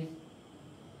suffering?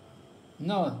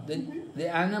 No,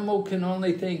 the animal can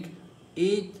only think,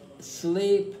 eat,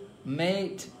 sleep,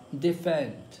 mate,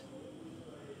 defend.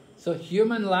 So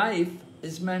human life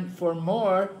is meant for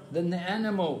more than the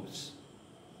animals.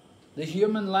 The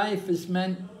human life is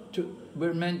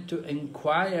we're meant to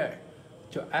inquire,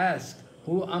 to ask,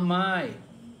 who am I?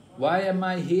 Why am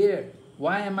I here?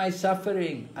 Why am I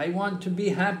suffering? I want to be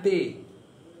happy.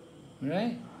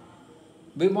 Right?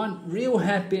 We want real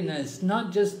happiness,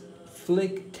 not just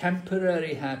flick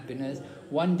temporary happiness.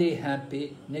 One day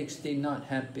happy, next day not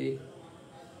happy.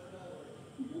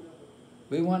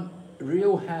 We want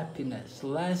real happiness,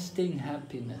 lasting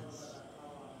happiness.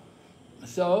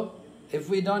 So, if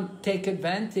we don't take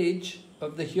advantage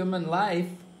of the human life,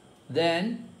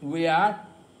 then we are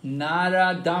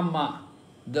Naradama,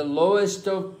 the lowest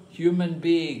of human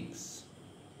beings.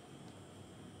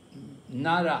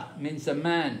 Nara means a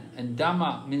man, and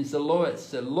Dhamma means the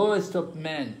lowest of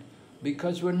men.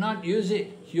 Because we're not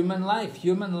using human life.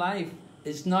 Human life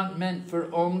is not meant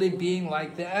for only being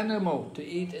like the animal, to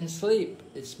eat and sleep.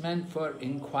 It's meant for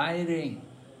inquiring,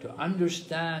 to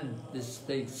understand this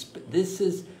thing. This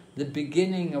is the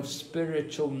beginning of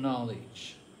spiritual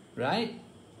knowledge, right?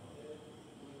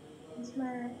 Yes,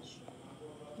 Maharaj.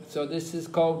 So this is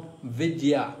called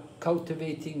Vidya,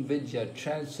 cultivating Vidya,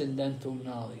 transcendental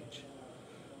knowledge.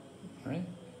 Right?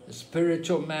 The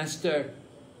spiritual master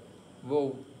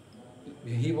will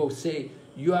say,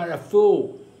 you are a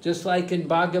fool. Just like in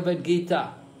Bhagavad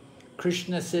Gita,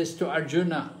 Krishna says to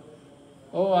Arjuna,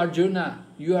 oh Arjuna,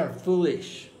 you are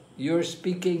foolish. You're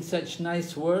speaking such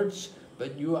nice words,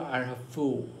 but you are a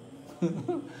fool.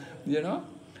 You know?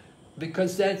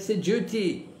 Because that's the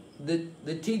duty.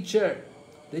 The teacher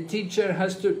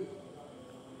has to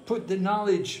put the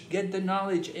knowledge, get the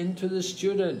knowledge into the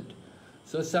student.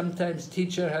 So sometimes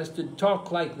teacher has to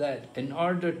talk like that in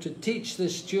order to teach the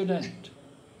student,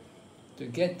 to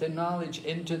get the knowledge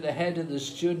into the head of the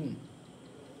student.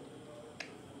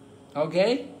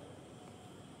 Okay?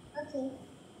 Okay.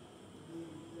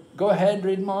 Go ahead,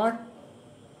 read more.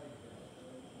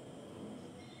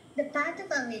 The path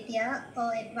of avidya,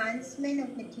 or advancement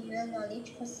of material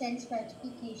knowledge for sense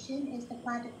gratification, is the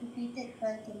path of repeated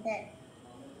birth and death.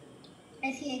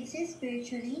 As he exists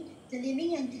spiritually, the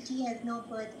living entity has no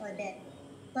birth or death.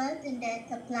 Birth and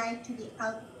death apply to the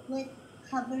outward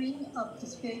covering of the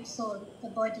spirit soul, the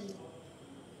body.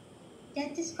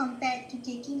 Death is compared to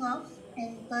taking off,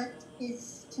 and birth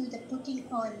is to the putting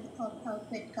on of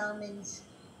outward garments.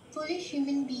 Foolish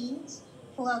human beings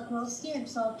who are grossly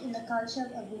absorbed in the culture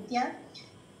of avidya,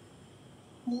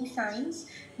 science,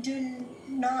 do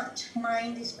not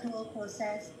mind this cruel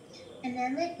process.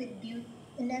 Enamored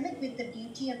with the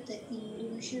beauty of the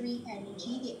illusory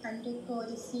energy, they undergo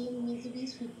the same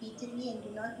miseries repeatedly and do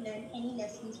not learn any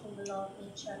lessons from the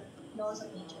laws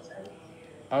of nature.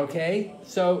 Okay,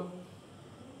 so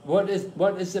what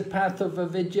is the path of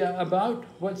avidya about?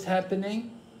 What's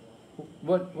happening?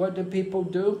 What do people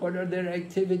do? What are their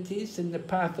activities in the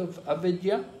path of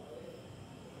avidya?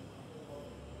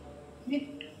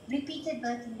 Repeated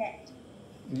birth and death.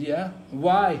 Yeah.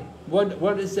 Why?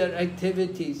 What is their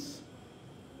activities?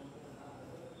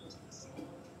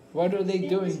 What are they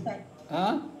doing?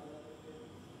 Huh?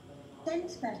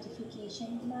 Sense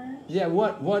gratification, Maharaj. Yeah,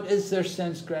 what is their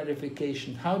sense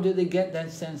gratification? How do they get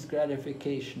that sense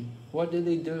gratification? What do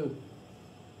they do?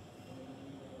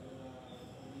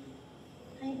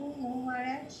 I don't know,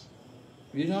 Maharaj.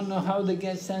 You don't know how they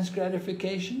get sense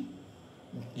gratification?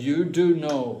 You do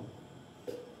know.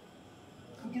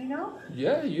 Do you know?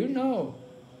 Yeah, you know.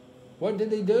 What do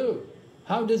they do?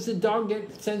 How does the dog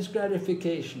get sense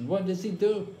gratification? What does he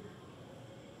do?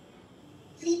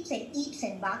 Sleeps and eats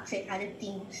and barks at other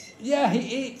things. Yeah,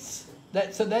 he eats.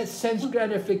 So that's sense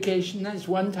gratification. That's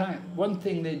one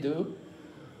thing they do.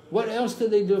 What else do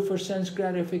they do for sense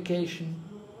gratification?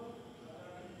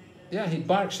 Yeah, he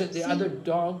barks at the other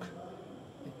dog.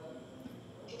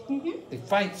 He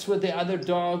fights with the other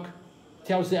dog.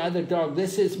 Tells the other dog,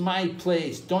 "This is my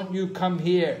place. Don't you come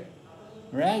here."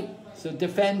 Right? So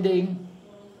defending.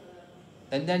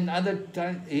 And then other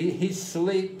times he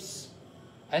sleeps.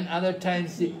 And other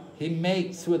times he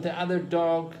mates with the other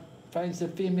dog, finds a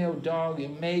female dog, he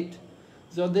mate.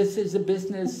 So this is the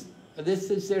business, this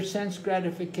is their sense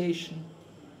gratification.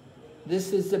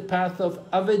 This is the path of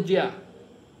avidya.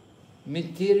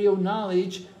 Material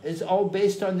knowledge is all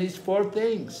based on these four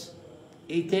things.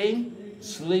 Eating,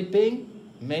 sleeping,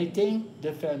 mating,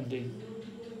 defending.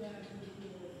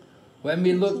 When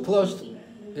we look closely,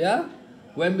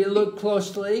 when we look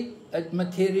closely at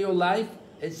material life,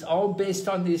 it's all based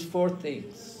on these four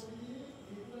things.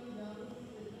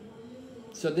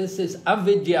 So this is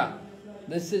avidya.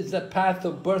 This is the path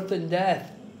of birth and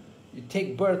death. You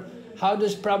take birth. How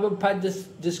does Prabhupada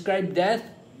describe death?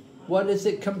 What is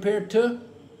it compared to?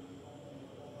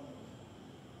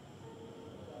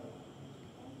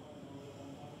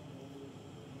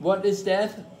 What is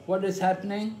death? What is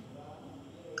happening?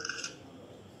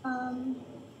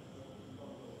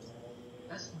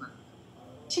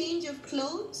 Change of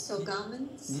clothes or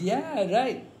garments? Yeah,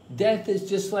 right. Death is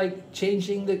just like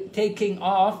taking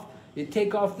off. You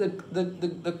take off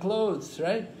the clothes,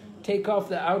 right? Take off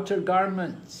the outer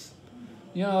garments.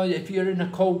 You know, if you're in a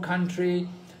cold country,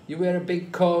 you wear a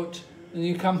big coat, and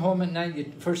you come home at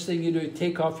night, first thing you do is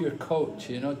take off your coat,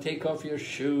 you know, take off your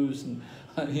shoes, and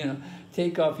you know,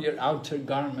 take off your outer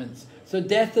garments. So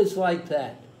death is like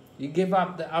that. You give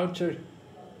up the outer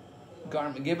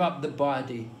garment, give up the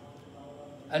body.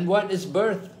 And what is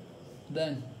birth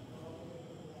then?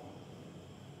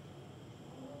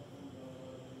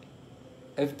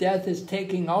 If death is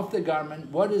taking off the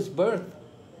garment, what is birth?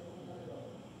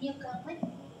 Your garment?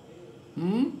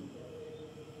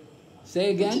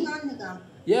 Say again? Putting on the garment.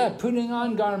 Yeah, putting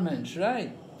on garments,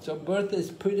 right. So birth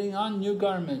is putting on new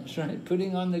garments, right?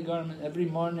 Putting on the garment. Every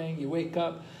morning you wake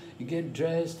up, you get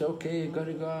dressed, okay, you got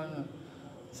to go on.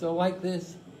 So like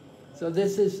this. So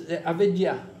this is the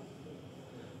avidya.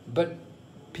 But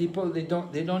people, they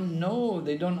don't know,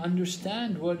 they don't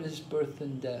understand what is birth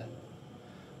and death.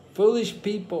 Foolish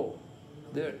people,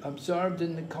 they're absorbed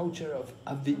in the culture of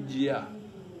avidya.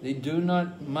 They do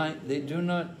not mind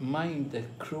the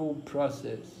cruel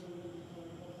process.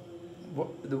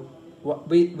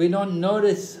 We don't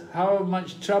notice how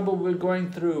much trouble we're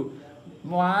going through.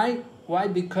 Why? Why?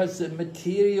 Because the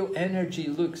material energy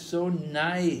looks so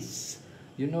nice.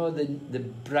 You know, the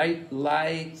bright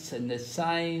lights and the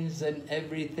signs and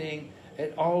everything,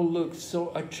 it all looks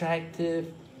so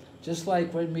attractive. Just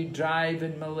like when we drive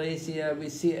in Malaysia, we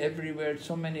see everywhere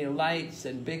so many lights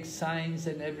and big signs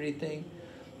and everything.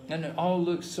 And it all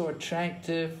looks so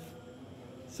attractive.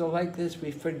 So like this,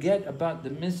 we forget about the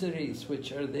miseries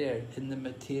which are there in the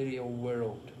material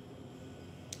world.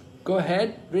 Go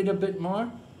ahead, read a bit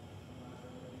more.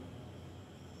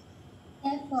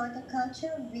 Therefore, the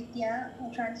culture of Vidya,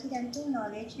 or transcendental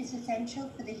knowledge, is essential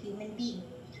for the human being.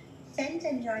 Sense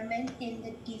enjoyment in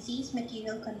the diseased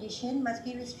material condition must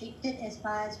be restricted as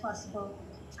far as possible.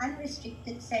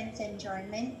 Unrestricted sense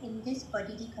enjoyment in this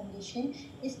bodily condition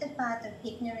is the path of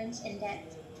ignorance and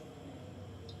death.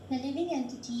 The living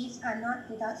entities are not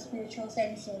without spiritual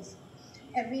senses.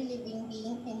 Every living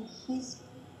being in his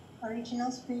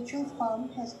original spiritual form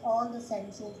has all the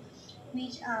senses,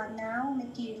 which are now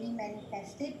materially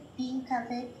manifested, being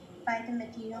covered by the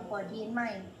material body and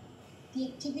mind. The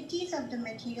activities of the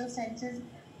material senses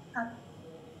are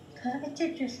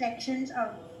perverted reflections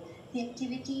of the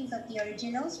activities of the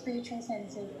original spiritual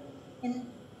senses. In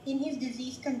his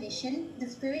diseased condition, the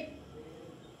spirit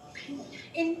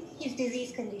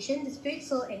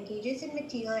soul engages in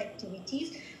material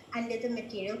activities under the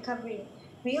material covering.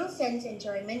 Real sense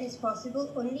enjoyment is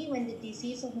possible only when the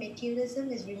disease of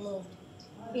materialism is removed.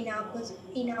 In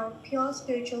our pure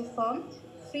spiritual form,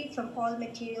 free from all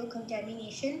material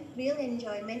contamination, real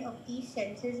enjoyment of these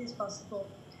senses is possible.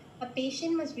 A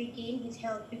patient must regain his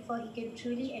health before he can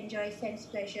truly enjoy sense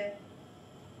pleasure.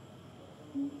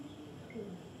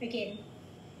 Again.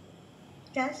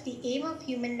 Thus, the aim of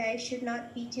human life should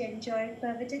not be to enjoy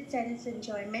perverted sense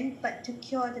enjoyment, but to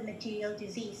cure the material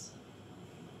disease.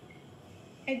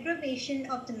 Aggravation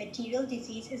of the material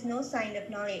disease is no sign of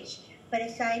knowledge, but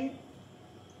a sign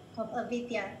of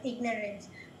avidya, ignorance.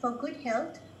 For good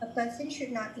health, a person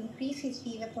should not increase his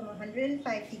fever from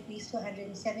 105 degrees to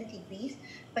 107 degrees,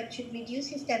 but should reduce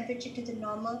his temperature to the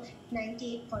normal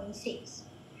 98.6.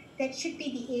 That should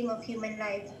be the aim of human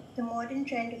life. The modern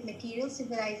trend of material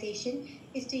civilization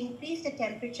is to increase the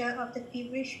temperature of the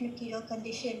feverish material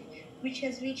condition, which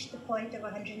has reached the point of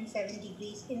 107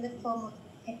 degrees in the form of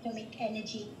atomic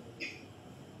energy.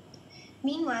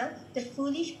 Meanwhile, the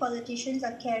foolish politicians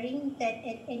are carrying that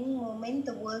at any moment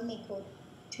the world may go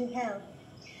to hell.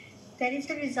 That is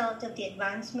the result of the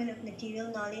advancement of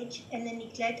material knowledge and the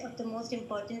neglect of the most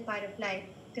important part of life,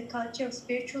 the culture of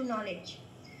spiritual knowledge.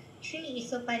 Sri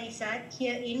Isopanisad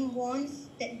herein warns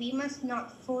that we must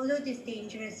not follow this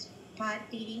dangerous path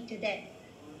leading to death.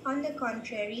 On the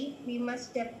contrary, we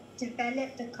must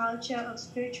develop the culture of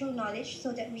spiritual knowledge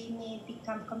so that we may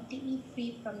become completely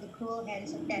free from the cruel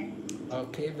hands of death.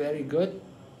 Okay, very good.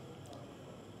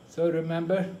 So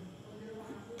remember,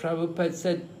 Prabhupada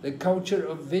said the culture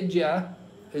of Vidya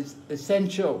is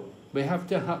essential. We have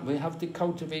to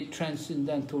cultivate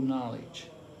transcendental knowledge.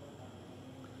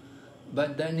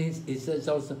 But then he says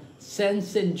also,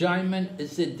 sense enjoyment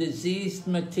is a diseased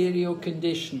material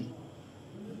condition.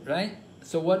 Right?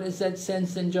 So what is that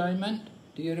sense enjoyment?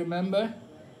 Do you remember?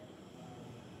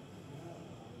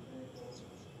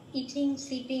 Eating,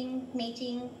 sleeping,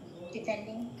 mating,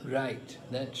 defending. Right,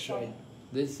 that's right.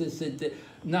 This is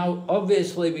now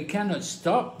obviously we cannot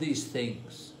stop these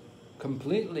things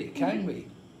completely, can we?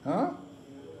 Huh?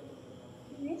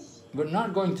 Yes. We're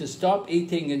not going to stop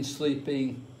eating and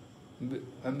sleeping.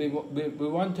 And we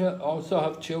want to also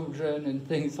have children and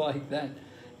things like that.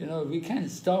 You know, we can't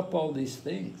stop all these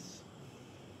things.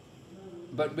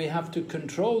 But we have to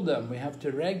control them, we have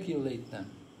to regulate them.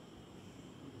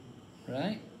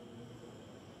 Right?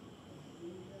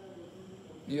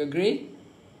 You agree?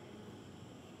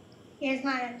 Yes,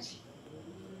 Maharaj.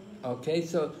 Okay,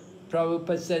 so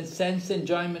Prabhupada said sense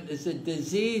enjoyment is a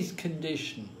disease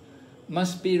condition,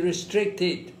 must be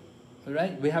restricted.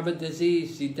 Right? We have a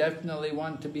disease, you definitely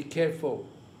want to be careful.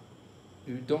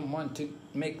 You don't want to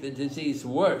make the disease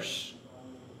worse.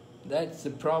 That's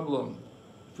the problem.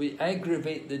 If we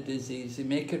aggravate the disease, we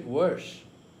make it worse.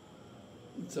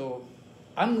 So,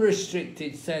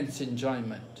 unrestricted sense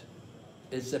enjoyment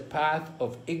is the path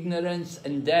of ignorance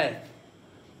and death.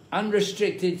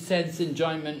 Unrestricted sense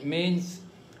enjoyment means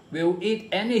we'll eat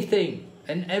anything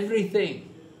and everything.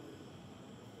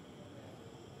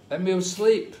 And we'll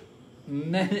sleep.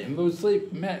 We'll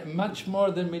sleep much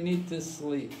more than we need to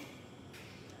sleep.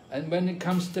 And when it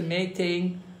comes to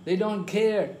mating, they don't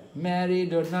care,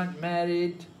 married or not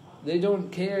married. They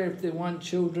don't care if they want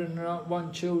children or not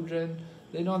want children.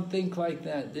 They don't think like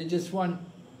that. They just want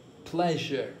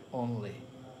pleasure only.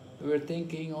 We're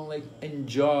thinking only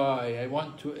enjoy, I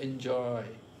want to enjoy.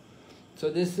 So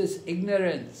this is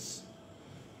ignorance.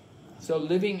 So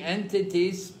living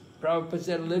entities, Prabhupada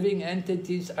said, living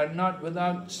entities are not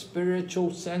without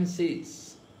spiritual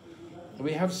senses.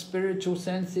 We have spiritual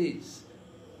senses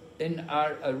in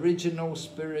our original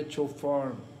spiritual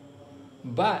form.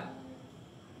 But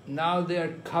now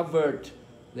they're covered.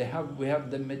 We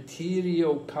have the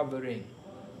material covering.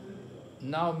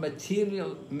 Now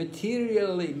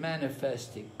materially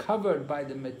manifesting, covered by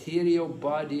the material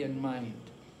body and mind.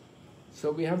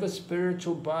 So we have a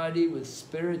spiritual body with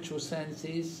spiritual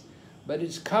senses, but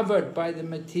it's covered by the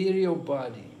material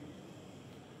body.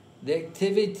 The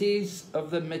activities of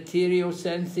the material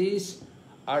senses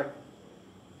are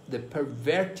the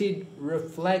perverted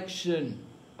reflection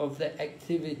of the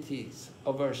activities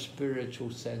of our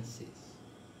spiritual senses.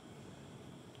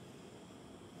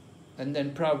 And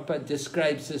then Prabhupada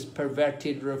describes this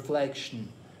perverted reflection.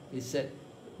 He said,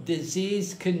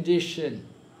 disease condition.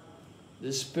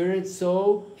 The spirit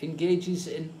soul engages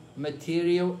in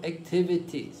material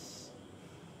activities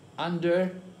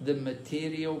under the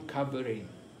material covering.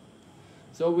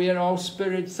 So we are all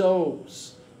spirit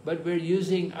souls, but we're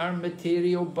using our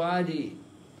material body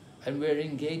and we're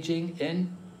engaging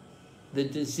in the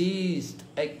diseased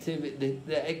activity,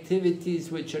 the activities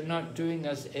which are not doing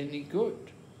us any good.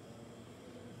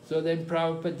 So then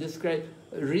Prabhupada described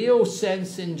real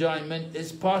sense enjoyment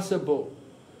is possible.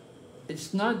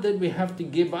 It's not that we have to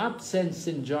give up sense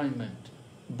enjoyment,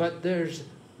 but there's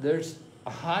a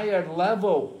higher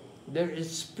level. There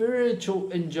is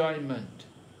spiritual enjoyment.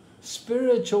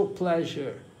 spiritual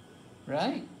pleasure,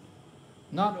 right?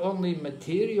 Not only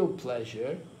material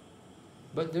pleasure,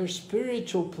 but there's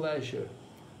spiritual pleasure.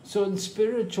 So in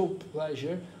spiritual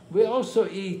pleasure, we also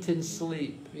eat and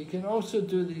sleep. We can also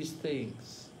do these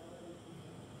things.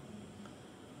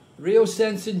 Real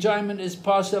sense enjoyment is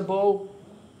possible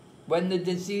when the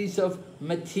disease of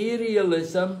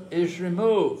materialism is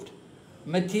removed.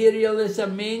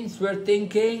 Materialism means we're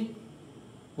thinking,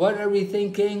 what are we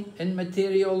thinking in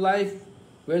material life?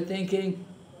 We're thinking,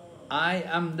 I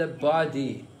am the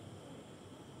body.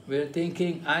 We're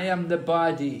thinking, I am the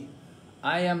body.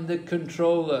 I am the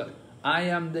controller. I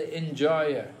am the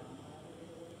enjoyer.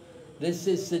 This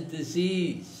is the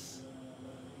disease.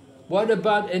 What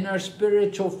about in our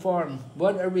spiritual form?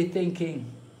 What are we thinking?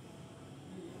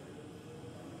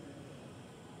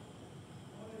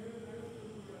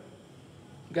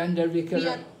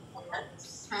 Gandharvika?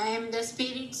 I am the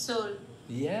spirit soul.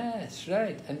 Yes,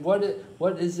 right. And what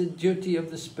is the duty of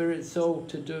the spirit soul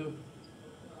to do?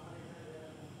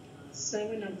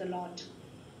 Servant of the Lord.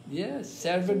 Yes,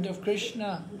 servant of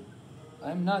Krishna.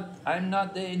 I'm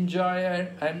not the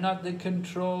enjoyer, I'm not the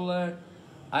controller,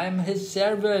 I'm his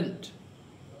servant.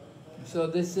 So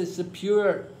this is the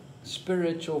pure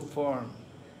spiritual form.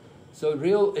 So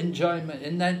real enjoyment,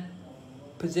 in that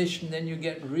position then you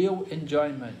get real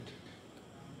enjoyment.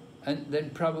 And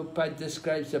then Prabhupada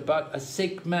describes about a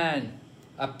sick man.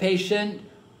 A patient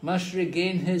must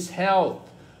regain his health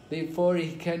before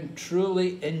he can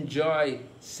truly enjoy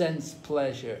sense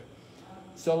pleasure.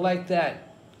 So like that,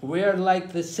 we're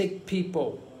like the sick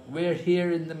people. We're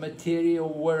here in the material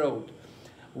world.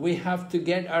 We have to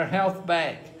get our health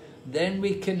back. Then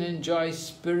we can enjoy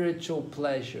spiritual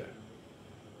pleasure.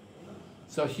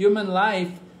 So human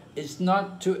life is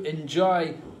not to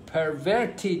enjoy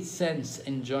perverted sense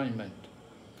enjoyment.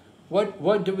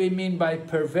 What do we mean by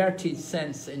perverted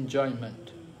sense enjoyment?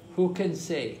 Who can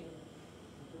say?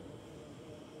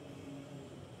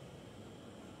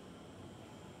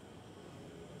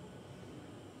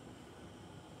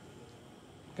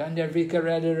 Gandharvika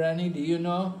Radharani, do you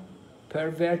know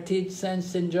perverted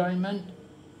sense enjoyment?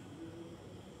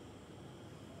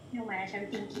 No, Maharaj, I'm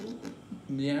thinking.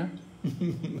 Yeah.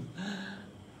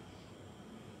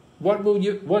 What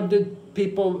do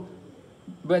people,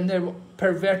 when they're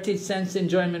perverted sense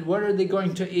enjoyment, what are they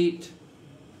going to eat?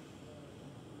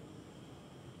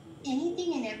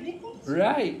 Anything and everything?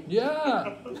 Right,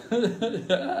 yeah.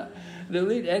 Yeah.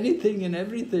 They'll eat anything and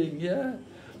everything, yeah.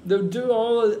 They'll do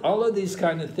all of these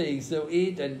kind of things. They'll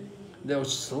eat and they'll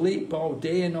sleep all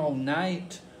day and all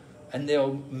night, and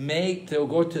they'll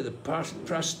go to the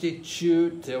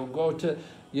prostitute, they'll go to,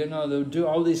 they'll do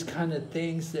all these kind of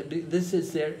things. This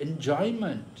is their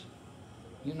enjoyment.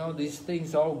 These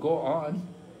things all go on.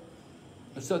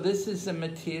 So this is a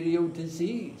material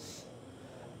disease.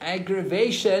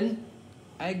 Aggravation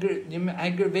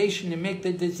to make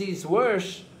the disease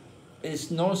worse is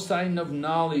no sign of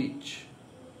knowledge,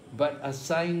 but a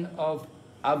sign of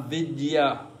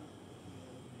avidya.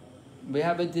 We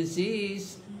have a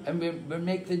disease and we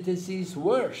make the disease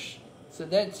worse. So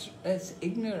that's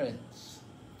ignorance.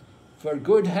 For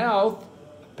good health,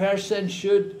 a person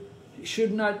should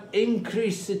not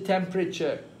increase the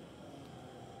temperature.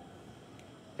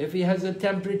 If he has a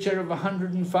temperature of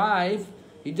 105,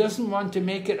 he doesn't want to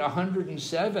make it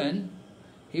 107.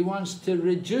 He wants to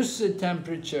reduce the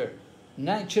temperature.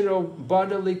 Natural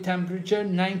bodily temperature,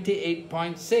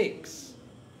 98.6.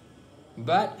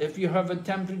 But if you have a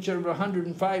temperature of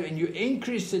 105 and you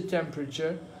increase the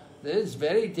temperature, that is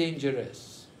very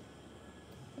dangerous.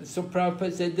 So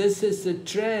Prabhupada said this is the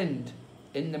trend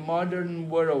in the modern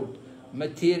world,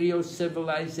 material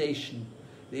civilization.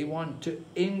 They want to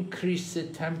increase the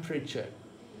temperature.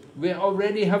 We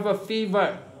already have a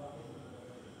fever,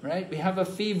 right? We have a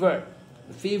fever.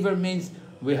 The fever means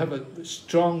we have a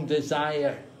strong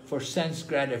desire for sense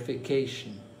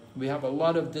gratification. We have a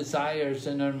lot of desires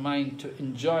in our mind to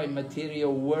enjoy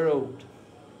material world.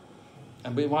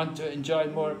 And we want to enjoy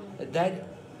more.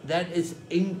 That is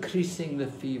increasing the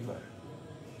fever.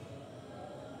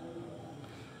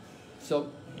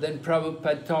 So then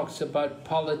Prabhupada talks about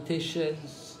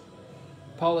politicians.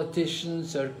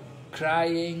 Politicians are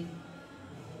crying.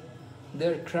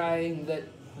 They're crying that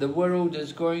the world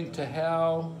is going to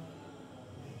hell.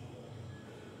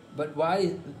 But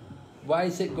why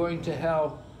is it going to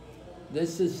hell?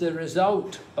 This is the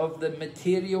result of the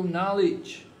material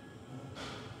knowledge.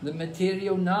 The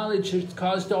material knowledge has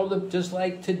caused all the, just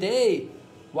like today.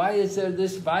 Why is there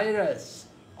this virus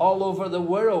all over the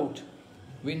world?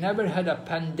 We never had a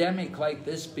pandemic like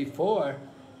this before.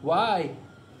 Why?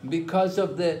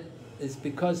 It's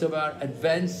because of our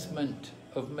advancement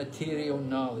of material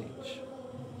knowledge.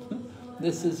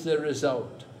 This is the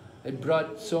result. It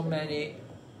brought so many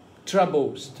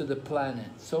troubles to the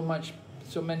planet,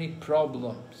 so many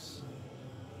problems.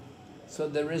 So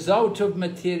the result of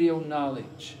material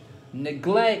knowledge,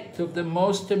 neglect of the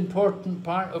most important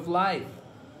part of life.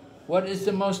 What is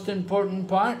the most important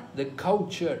part? The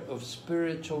culture of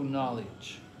spiritual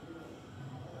knowledge.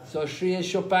 So Sri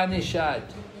Isopanisad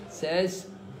says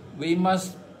we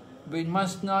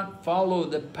must not follow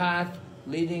the path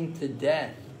leading to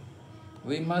death.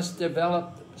 We must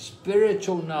develop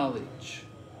spiritual knowledge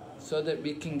so that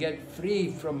we can get free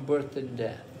from birth and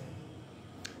death.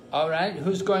 All right,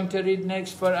 who's going to read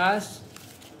next for us?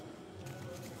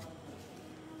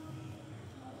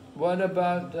 What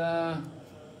about,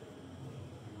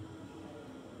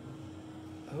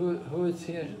 who is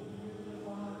here?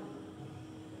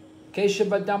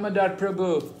 Keshava Damodar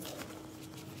Prabhu.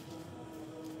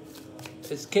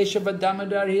 Is Keshava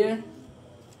Damodar here?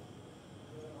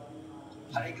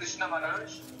 Hare Krishna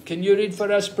Maharaj. Can you read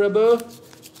for us, Prabhu?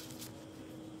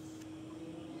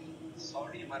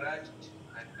 Sorry Maharaj,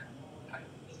 I'm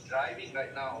driving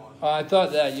right now. Oh, I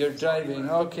thought that, you're driving.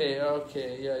 Okay,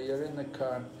 yeah, you're in the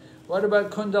car. What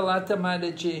about Kundalata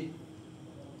Mataji?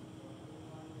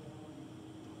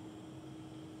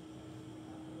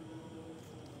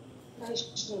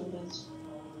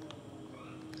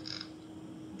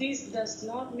 This does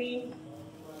not mean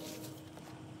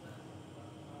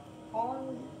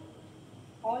all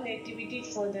activity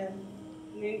for the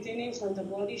maintenance of the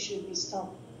body should be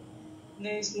stopped.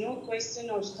 There is no question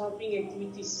of stopping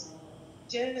activities,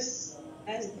 just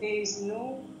as there is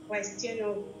no question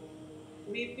of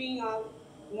whipping out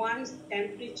one's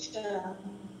temperature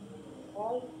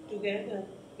altogether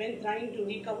when trying to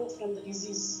recover from the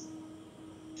disease.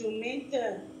 To make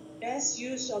the best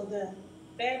use of the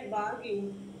bad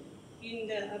bargain in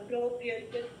the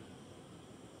appropriate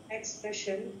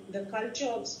expression, the culture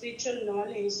of spiritual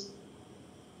knowledge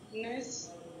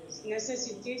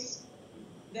necessitates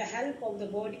the help of the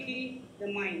body, the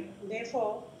mind.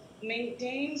 Therefore,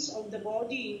 maintenance of the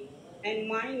body and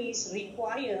mind is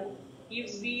required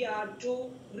if we are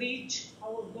to reach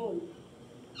our goal.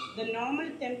 The normal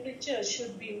temperature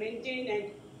should be maintained at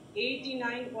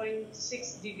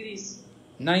 89.6 degrees.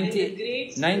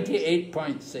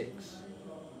 98.6.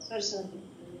 Sorry.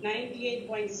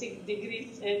 98.6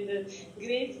 degrees, and the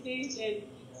great sage and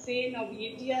saint of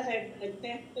India have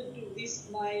attempted to this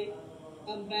by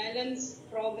a balanced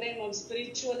program of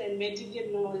spiritual and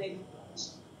material knowledge.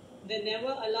 They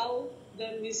never allow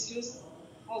the misuse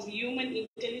of human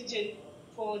intelligence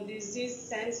for disease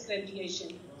sense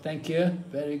gratification. Thank you.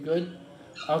 Very good.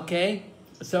 Okay.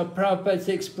 So Prabhupada's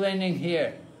explaining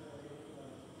here.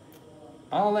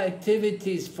 All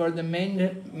activities for the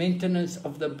maintenance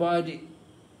of the body,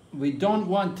 we don't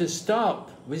want to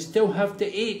stop. We still have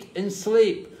to eat and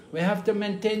sleep. We have to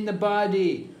maintain the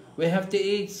body. We have to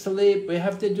eat, sleep. We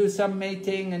have to do some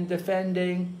mating and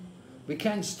defending. We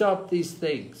can't stop these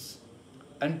things.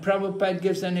 And Prabhupada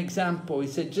gives an example. He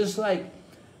said, just like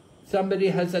somebody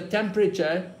has a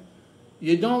temperature,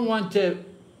 you don't want to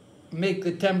make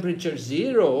the temperature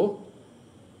 0,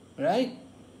 right?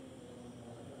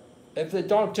 If the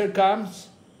doctor comes,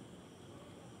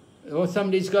 oh,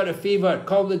 somebody's got a fever,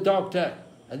 call the doctor.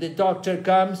 And the doctor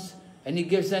comes and he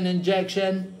gives an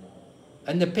injection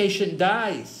and the patient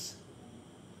dies.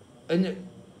 And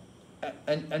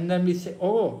then we say,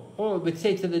 we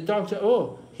say to the doctor,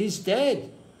 oh, he's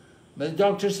dead. But the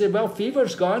doctor said, well,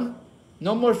 fever's gone.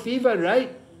 No more fever,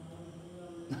 right?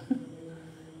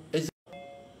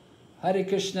 Hare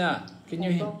Krishna, can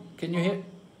you hear?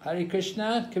 Hare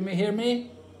Krishna, can you hear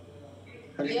me?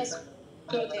 Yes,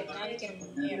 I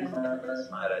can hear.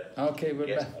 Okay,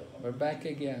 we're back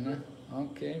again, huh?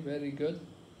 Okay, very good.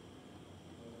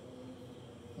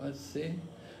 Let's see.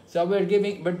 So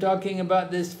we're talking about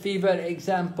this fever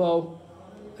example.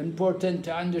 Important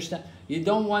to understand. You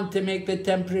don't want to make the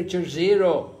temperature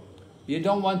 0. You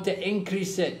don't want to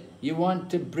increase it. You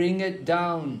want to bring it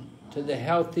down to the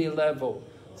healthy level.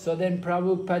 So then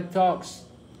Prabhupada talks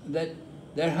that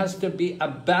there has to be a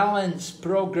balanced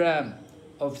program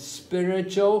of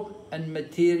spiritual and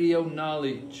material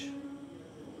knowledge.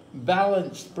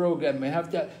 Balanced program. We have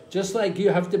to, just like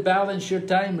you have to balance your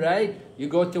time, right? You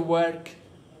go to work,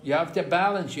 you have to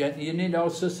balance. You need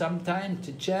also some time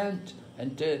to chant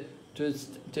and to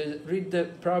read the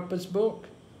Prabhupada's book.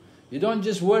 You don't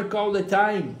just work all the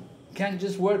time. You can't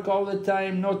just work all the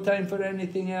time, no time for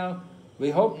anything else. We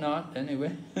hope not,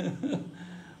 anyway.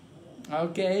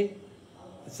 Okay.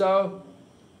 So,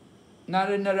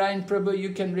 Narayan Prabhu,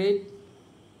 you can read.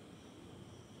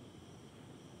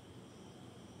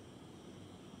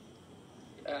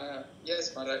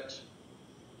 Yes, Maharaj.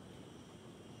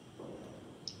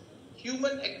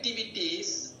 Human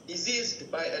activities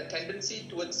diseased by a tendency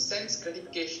towards sense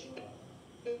gratification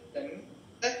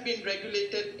have been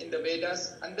regulated in the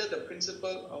Vedas under the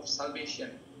principle of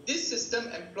salvation. This system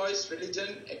employs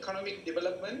religion, economic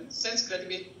development, sense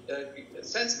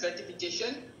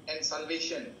gratification, and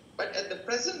salvation. But at the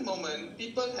present moment,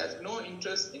 people have no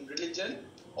interest in religion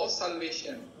or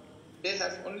salvation. They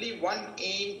have only one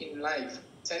aim in life,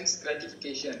 sense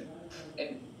gratification.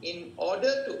 And in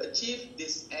order to achieve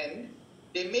this end,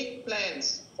 they make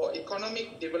plans for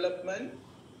economic development.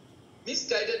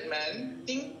 Misguided men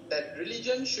think that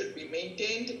religion should be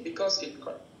maintained because it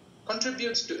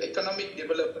contributes to economic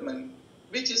development,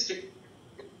 which is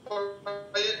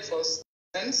required for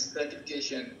sense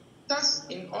gratification. Thus,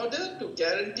 in order to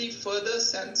guarantee further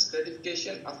sense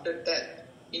gratification after death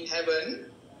in heaven,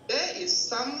 there is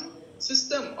some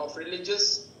system of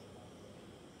religious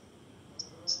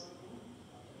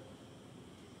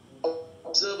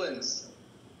observance.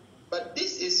 But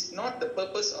this is not the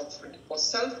purpose for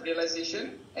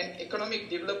self-realization, and economic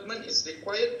development is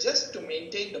required just to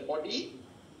maintain the body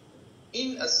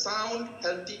in a sound,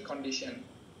 healthy condition.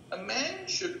 A man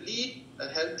should lead a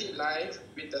healthy life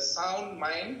with a sound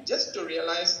mind just to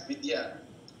realize vidya,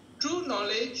 true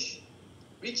knowledge,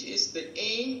 which is the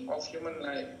aim of human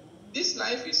life. This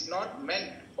life is not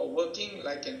meant for working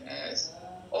like an ass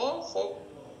or for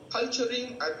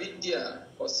culturing avidya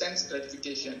for sense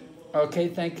gratification. Okay,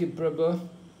 thank you, Prabhu.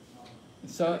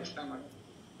 So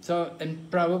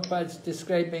and Prabhupada's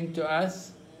describing to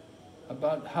us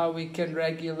about how we can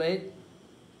regulate.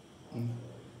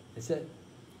 It's a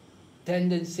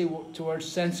tendency towards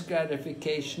sense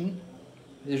gratification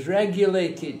is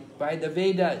regulated by the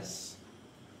Vedas.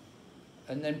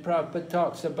 And then Prabhupada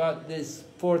talks about these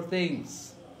four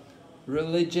things: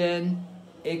 religion,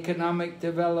 economic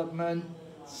development,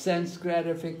 sense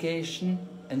gratification,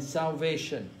 and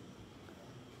salvation.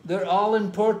 They're all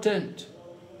important.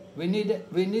 We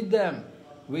need them.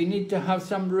 We need to have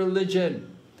some religion.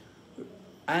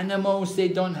 Animals, they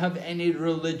don't have any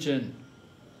religion,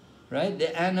 right?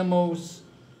 The animals,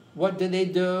 what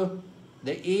do?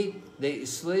 They eat, they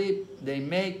sleep, they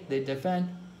make, they defend.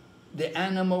 The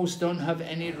animals don't have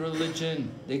any religion.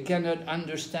 They cannot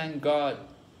understand God.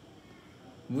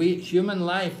 Human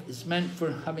life is meant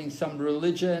for having some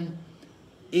religion.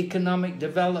 Economic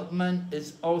development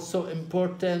is also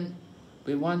important.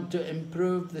 We want to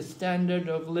improve the standard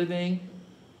of living.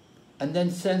 And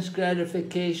then sense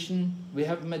gratification. We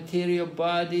have material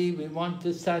body. We want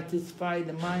to satisfy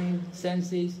the mind,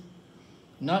 senses.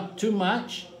 Not too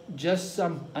much, just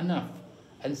some enough.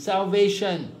 And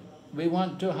salvation. We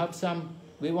want to have some,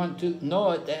 we want to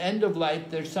know at the end of life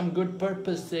there's some good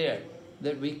purpose there,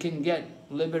 that we can get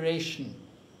liberation.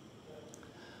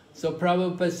 So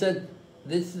Prabhupada said,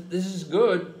 this is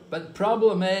good, but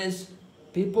problem is,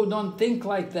 people don't think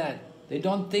like that. They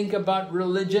don't think about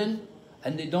religion,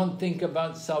 and they don't think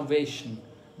about salvation.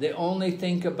 They only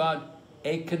think about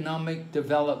economic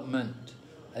development.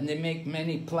 And they make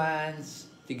many plans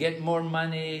to get more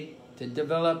money, to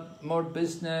develop more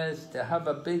business, to have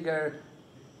a bigger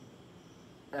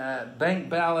bank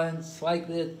balance like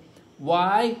this.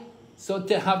 Why? So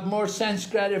to have more sense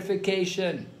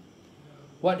gratification.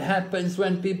 What happens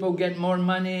when people get more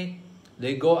money?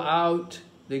 They go out,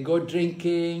 they go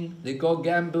drinking, they go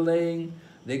gambling,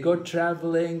 they go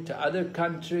traveling to other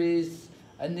countries,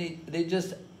 and they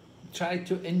just try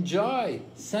to enjoy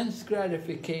sense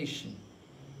gratification.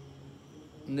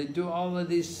 And they do all of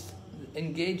these,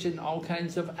 engage in all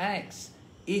kinds of acts: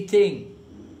 eating,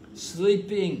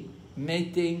 sleeping,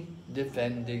 mating,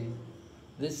 defending.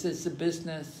 This is the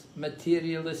business.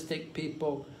 Materialistic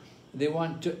people, they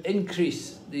want to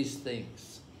increase these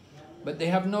things. But they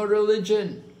have no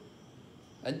religion,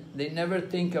 and they never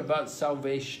think about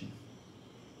salvation.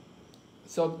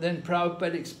 So then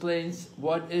Prabhupada explains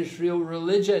what is real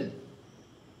religion.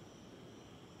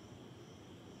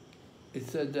 It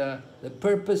said the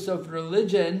purpose of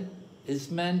religion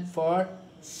is meant for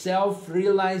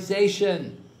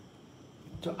self-realization,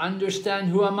 to understand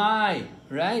who am I,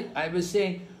 right? I was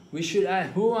saying we should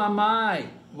ask, who am I?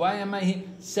 Why am I here?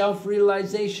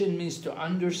 Self-realization means to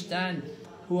understand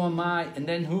who am I, and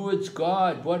then who is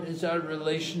God, what is our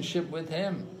relationship with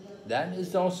Him. That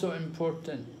is also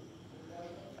important.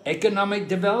 Economic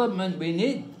development we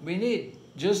need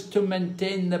just to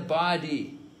maintain the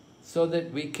body so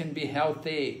that we can be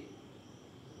healthy.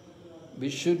 We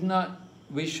should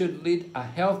lead a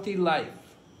healthy life,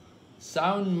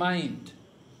 sound mind,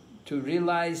 to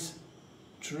realize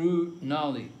true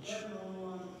knowledge.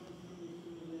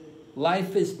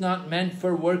 Life is not meant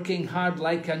for working hard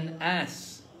like an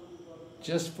ass,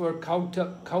 just for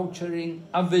culturing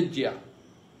avidya.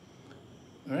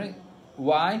 Right?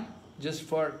 Why? Just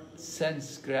for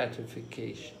sense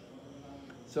gratification.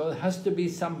 So there has to be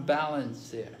some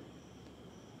balance there.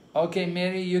 Okay,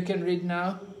 Mary, you can read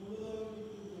now.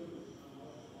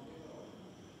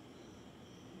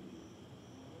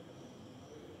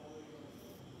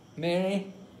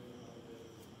 Mary?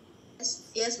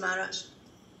 Yes, Maharaj.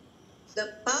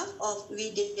 The path of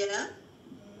Vidya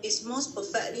is most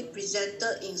perfectly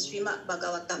presented in Srimad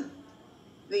Bhagavatam,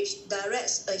 which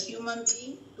directs a human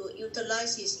being to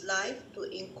utilize his life to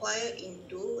inquire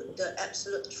into the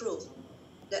absolute truth.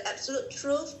 The absolute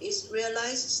truth is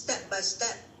realized step by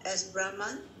step as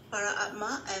Brahman,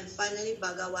 Paraatma, and finally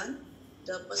Bhagavan,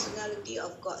 the personality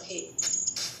of Godhead.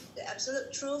 The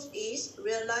absolute truth is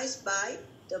realized by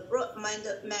the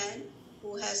broad-minded man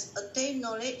who has attained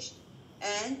knowledge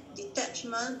and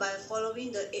detachment by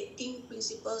following the 18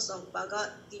 principles of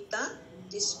Bhagavad Gita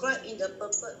described in the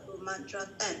purport to Mantra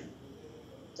 10.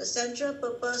 The central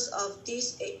purpose of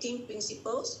these 18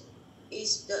 principles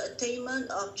is the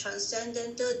attainment of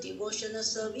transcendental devotional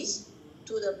service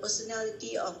to the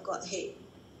personality of Godhead.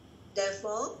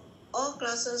 Therefore, all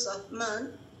classes of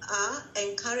men are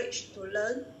encouraged to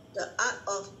learn the art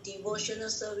of devotional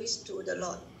service to the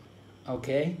Lord.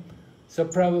 Okay, so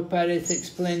Prabhupada is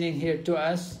explaining here to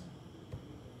us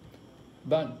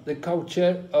about the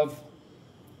culture of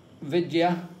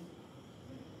Vidya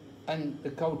and the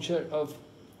culture of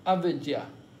avidya.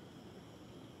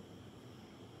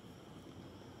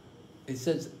 He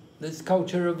says this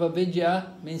culture of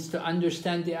avidya means to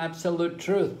understand the absolute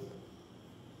truth.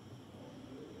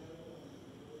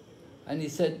 And he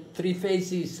said three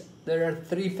phases, there are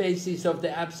three phases of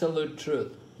the absolute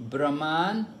truth.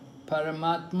 Brahman,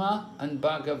 Paramatma and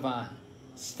Bhagavan,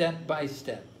 step by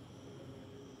step.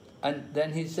 And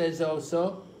then he says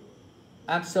also,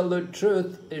 absolute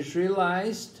truth is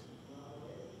realized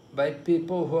by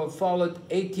people who have followed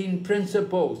 18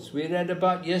 principles. We read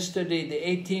about yesterday the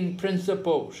 18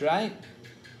 principles, right?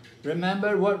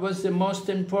 Remember what was the most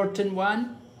important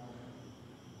one?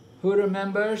 Who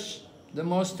remembers the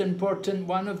most important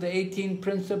one of the 18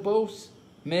 principles?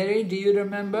 Mary, do you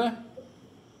remember?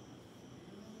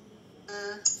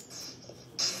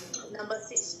 Number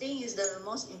 16 is the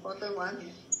most important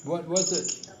one. What was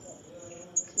it?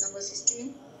 Number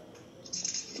 16.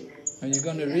 Are you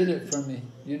going to read it for me?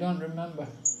 You don't remember?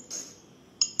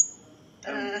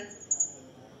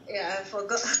 Yeah, I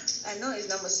forgot. I know it's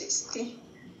number 16.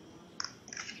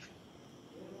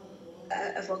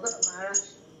 I forgot, Maharaj.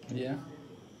 Yeah.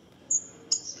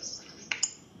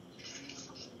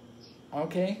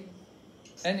 Okay.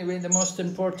 Anyway, the most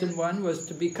important one was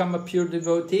to become a pure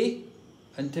devotee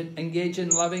and to engage in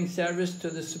loving service to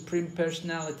the Supreme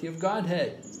Personality of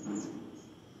Godhead.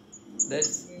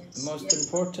 That's the most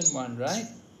important one, right?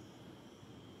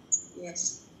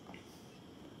 Yes.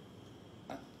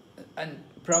 And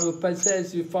Prabhupada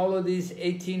says, you follow these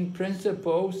 18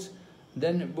 principles,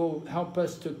 then it will help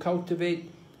us to cultivate,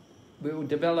 we will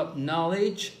develop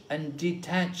knowledge and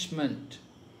detachment.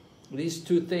 These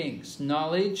two things,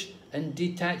 knowledge and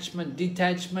detachment.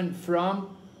 Detachment from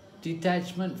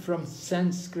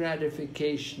sense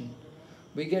gratification.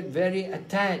 We get very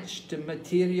attached to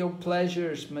material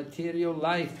pleasures, material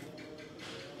life.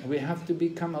 We have to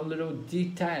become a little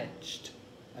detached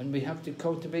and we have to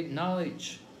cultivate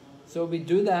knowledge. So we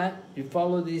do that, you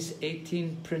follow these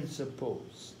 18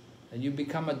 principles and you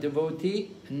become a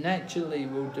devotee, and naturally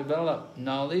will develop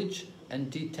knowledge and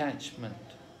detachment.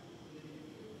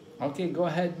 Okay, go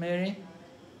ahead, Mary.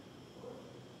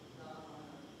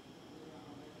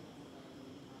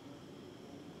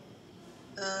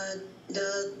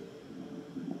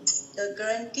 The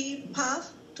guarantee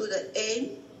path to the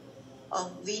aim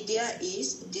of Vidya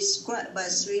is described by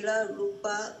Srila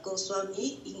Rupa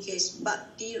Goswami in his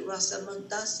Bhakti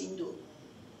Rasamrita Sindhu,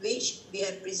 which we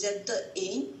have presented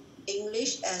in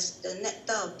English as the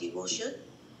Nectar of Devotion.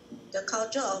 The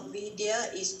culture of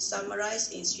Vidya is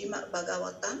summarized in Srimad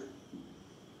Bhagavatam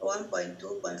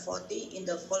 1.2.40 in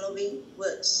the following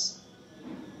words.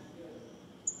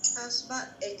 Tasmat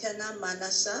ekana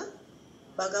manasa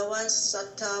Bhagavan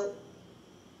sattav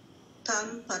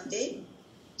tam pate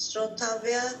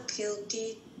Srotavya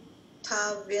kilti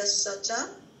tavyasacha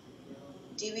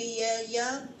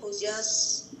diviyaya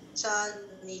pujas cha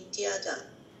nityada.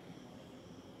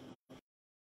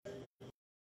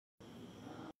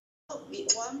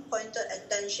 With one pointed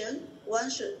attention, one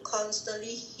should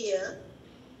constantly hear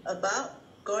about,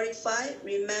 glorify,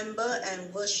 remember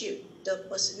and worship the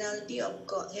personality of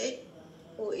Godhead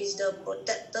who is the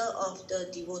protector of the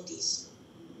devotees.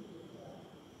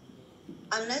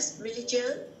 Unless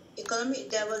religion, economic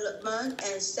development,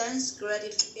 and sense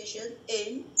gratification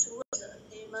aim towards the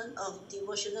attainment of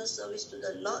devotional service to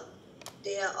the Lord,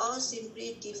 they are all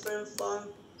simply different forms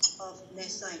of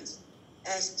nescience,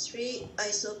 as Sri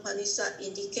Isopanisad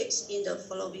indicates in the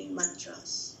following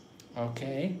mantras.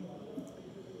 Okay.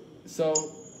 So,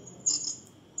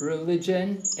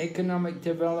 religion, economic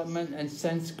development, and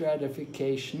sense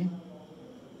gratification,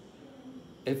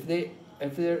 if they're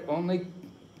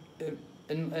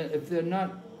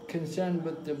not concerned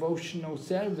with devotional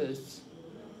service,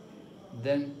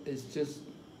 then it's just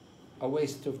a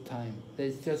waste of time.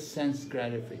 It's just sense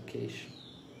gratification.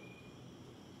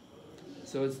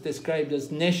 So it's described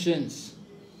as nescience,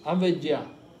 avidya.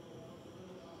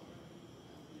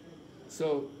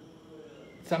 So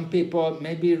some people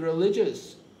may be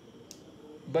religious,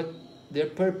 but their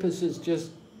purpose is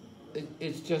just,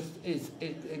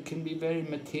 it can be very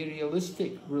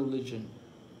materialistic religion.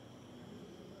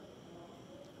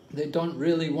 They don't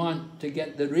really want to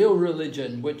get the real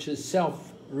religion, which is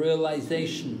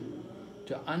self-realization,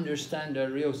 to understand our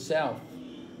real self.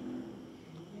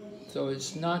 So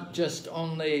it's not just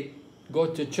only go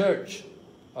to church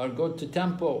or go to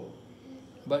temple,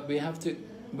 but we have to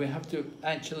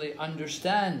actually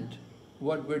understand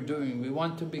what we're doing. We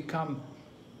want to become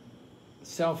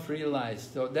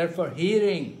self-realized. So therefore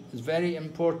hearing is very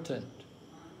important.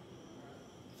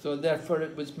 So therefore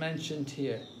it was mentioned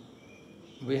here.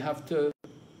 We have to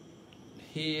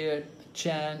hear,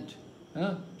 chant,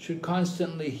 should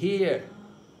constantly hear,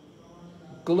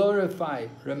 glorify,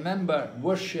 remember,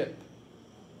 worship,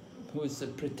 who is the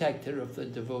protector of the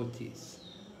devotees.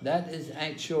 That is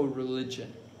actual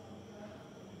religion.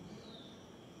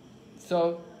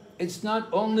 So it's not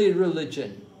only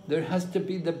religion, there has to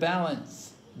be the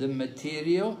balance, the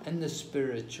material and the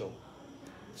spiritual.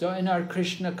 So in our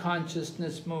Krishna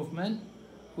consciousness movement,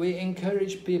 we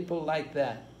encourage people like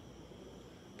that.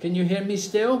 Can you hear me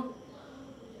still?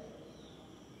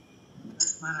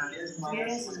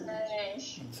 Yes.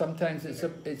 Sometimes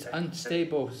it's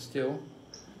unstable still.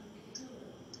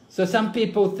 So some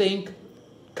people think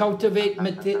cultivate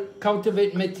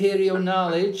material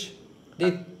knowledge.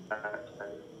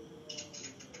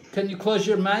 Can you close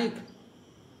your mic?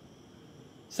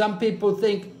 Some people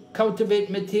think cultivate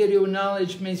material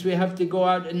knowledge means we have to go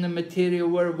out in the material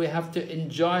world, we have to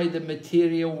enjoy the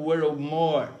material world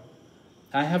more.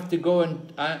 I have to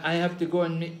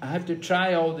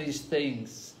try all these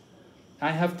things.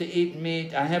 I have to eat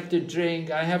meat, I have to drink,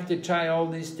 I have to try all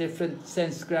these different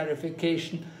sense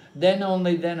gratification.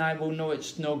 Only then I will know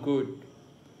it's no good.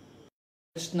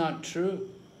 It's not true.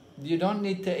 You don't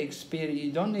need to experience,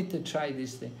 you don't need to try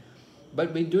these things.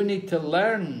 But we do need to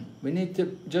learn. We need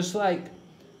to, just like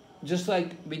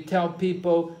we tell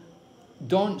people,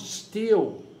 don't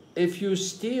steal. If you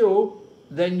steal,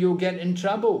 then you'll get in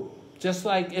trouble. Just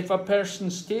like if a person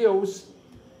steals,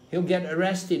 he'll get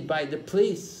arrested by the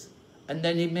police. And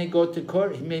then he may go to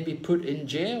court, he may be put in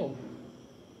jail.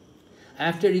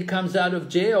 After he comes out of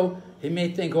jail, he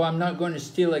may think, oh, I'm not going to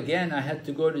steal again. I had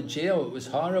to go to jail. It was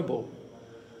horrible.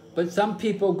 But some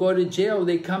people go to jail,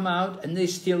 they come out and they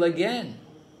steal again.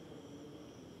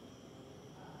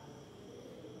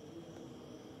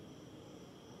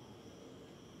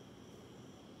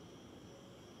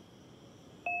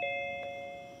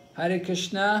 Hare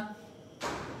Krishna.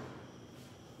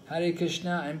 Hare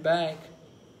Krishna, I'm back.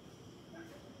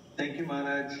 Thank you,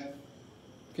 Maharaj.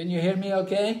 Can you hear me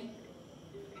okay?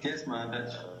 Yes,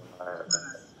 Maharaj.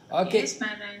 Okay. Yes,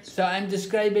 Maharaj. So I'm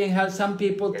describing how some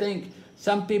people think.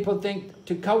 Some people think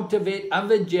to cultivate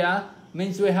avidya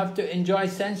means we have to enjoy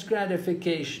sense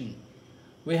gratification.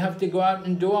 We have to go out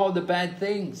and do all the bad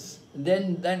things.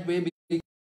 Then we become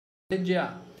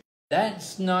avidya.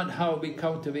 That's not how we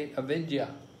cultivate avidya.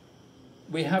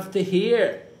 We have to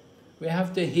hear. We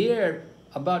have to hear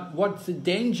about what's the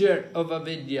danger of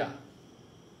avidya.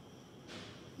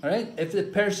 Alright? If the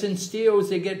person steals,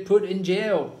 they get put in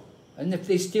jail. And if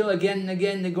they steal again and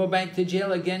again, they go back to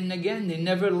jail again and again. They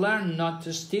never learn not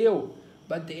to steal.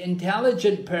 But the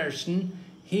intelligent person,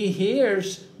 he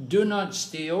hears, do not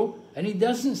steal, and he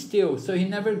doesn't steal, so he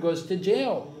never goes to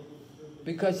jail.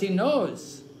 Because he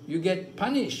knows, you get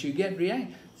punished, you get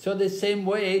react. So the same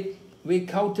way, we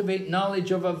cultivate knowledge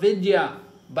of avidya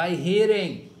by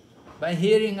hearing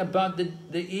about the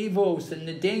evils and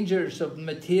the dangers of the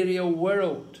material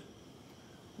world.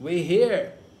 We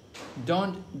hear.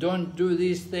 Don't do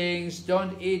these things,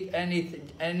 don't eat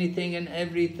anything and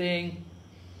everything,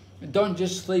 don't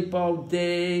just sleep all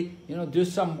day, do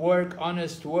some work,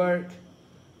 honest work.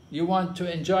 You want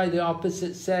to enjoy the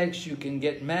opposite sex, you can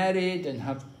get married and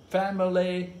have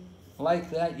family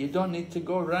like that. You don't need to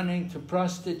go running to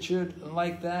prostitute and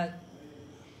like that.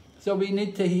 So we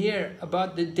need to hear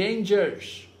about the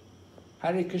dangers.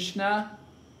 Hare Krishna.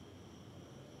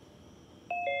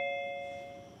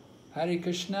 Hare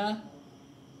Krishna.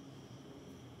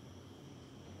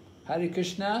 Hare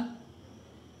Krishna.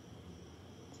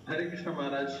 Hare Krishna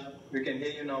Maharaj. We can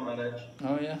hear you now, Maharaj.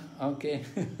 Oh yeah, okay.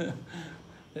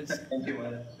 Thank you,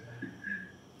 Maharaj.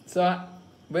 So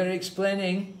we're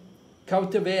explaining how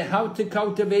to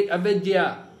cultivate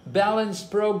avidya,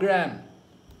 balanced program.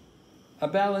 A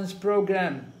balanced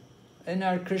program in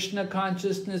our Krishna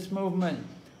consciousness movement.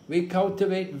 We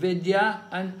cultivate vidya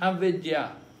and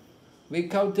avidya. We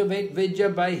cultivate vidya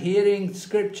by hearing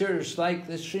scriptures like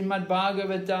the Srimad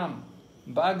Bhagavatam,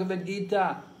 Bhagavad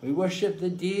Gita. We worship the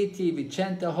deity, we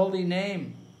chant the holy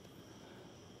name.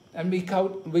 And we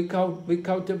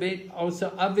cultivate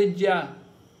also avidya.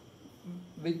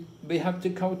 We have to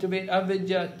cultivate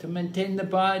avidya to maintain the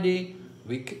body.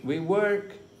 We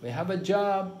work, we have a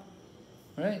job,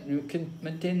 right? We can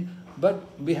maintain, but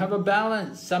we have a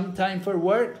balance. Some time for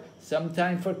work, some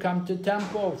time for come to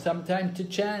temple, some time to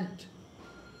chant.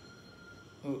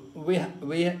 We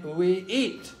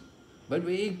eat, but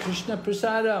we eat Krishna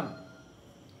prasadam.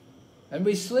 And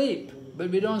we sleep, but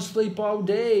we don't sleep all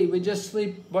day. We just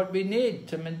sleep what we need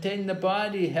to maintain the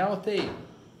body healthy.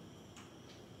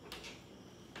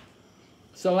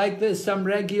 So like this, some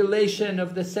regulation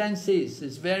of the senses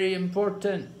is very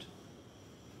important.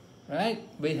 Right?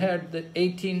 We heard the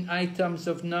 18 items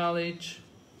of knowledge.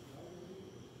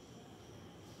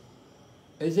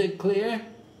 Is it clear?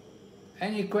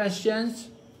 Any questions?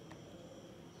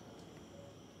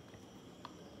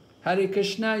 Hare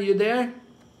Krishna, you there?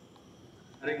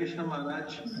 Hare Krishna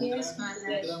Maharaj. Yes,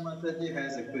 Maharaj. Indra Mataji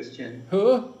has a question.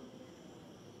 Who?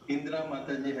 Indra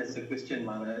Mataji has a question,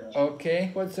 Maharaj.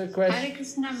 Okay, what's the question? Hare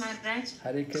Krishna Maharaj.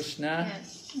 Hare Krishna.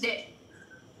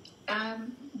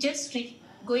 Just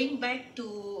going back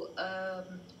to a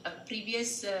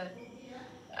previous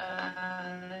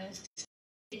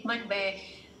statement where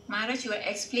Maharaj, you were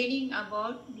explaining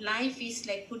about life is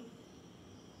like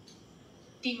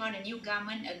putting on a new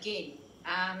garment again.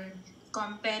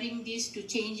 Comparing this to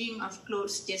changing of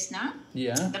clothes just now,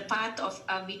 the path of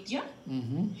avidya.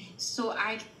 So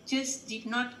I just did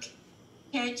not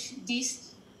catch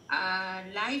this.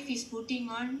 Life is putting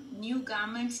on new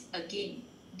garments again.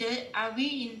 Are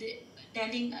we in the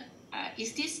telling?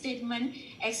 Is this statement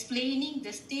explaining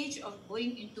the stage of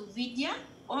going into vidya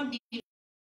or vidya?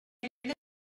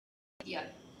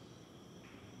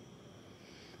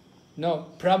 No,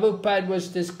 Prabhupada was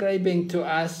describing to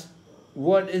us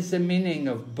what is the meaning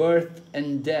of birth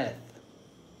and death.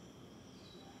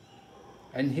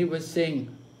 And he was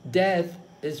saying, death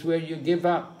is where you give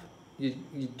up. You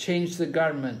change the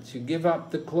garments, you give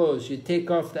up the clothes, you take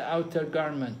off the outer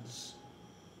garments.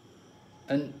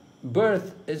 And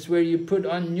birth is where you put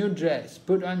on new dress,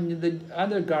 put on the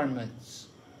other garments.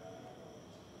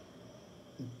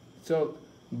 So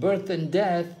birth and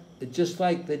death is just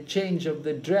like the change of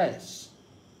the dress.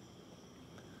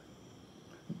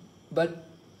 But,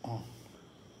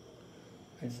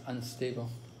 it's unstable.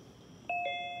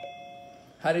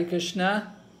 Hare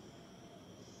Krishna.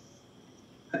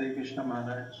 Hare Krishna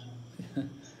Maharaj.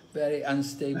 Very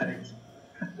unstable.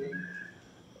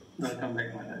 Welcome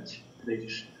back, Maharaj. Hare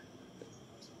Krishna.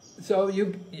 So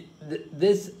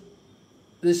this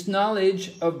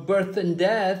knowledge of birth and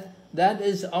death, that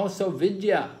is also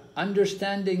vidya,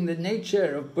 understanding the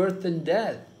nature of birth and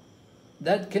death.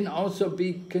 That can also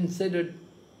be considered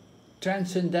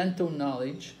transcendental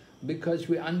knowledge because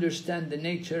we understand the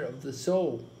nature of the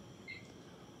soul.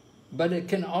 But it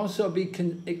can also be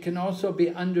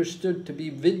understood to be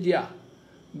vidya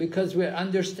because we're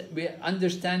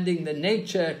understanding the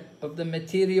nature of the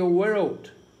material world.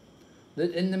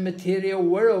 That in the material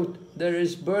world there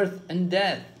is birth and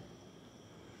death.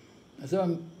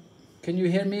 So, can you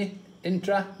hear me,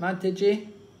 Indra Mataji?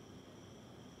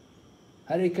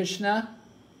 Hare Krishna.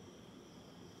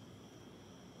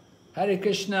 Hare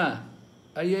Krishna.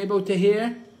 Are you able to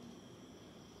hear?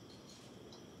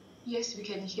 Yes, we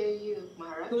can hear you,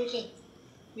 Maharaj.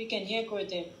 We can hear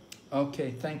Kote.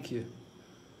 Okay, thank you.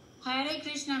 Hare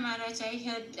Krishna Maharaj, I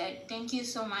heard that. Thank you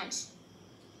so much.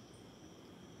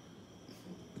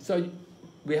 So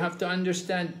we have to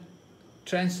understand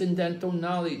transcendental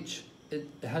knowledge. It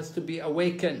has to be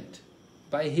awakened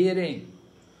by hearing.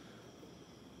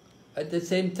 At the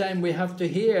same time, we have to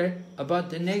hear about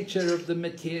the nature of the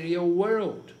material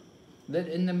world. That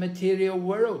in the material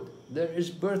world, there is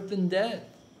birth and death.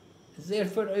 It's there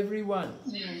for everyone.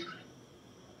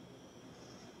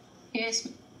 Yes.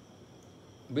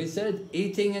 We said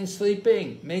eating and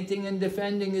sleeping, mating and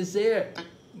defending is there.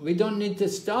 We don't need to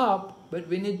stop, but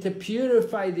we need to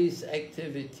purify these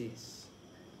activities.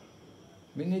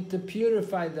 We need to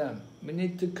purify them. We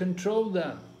need to control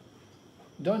them.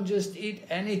 Don't just eat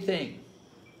anything.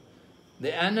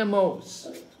 The animals,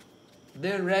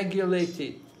 they're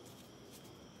regulated.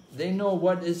 They know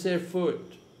what is their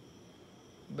food.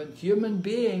 But human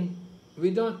being, we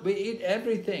eat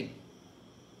everything.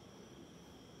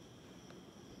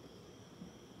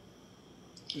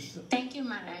 Thank you,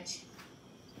 Maharaj.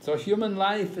 So human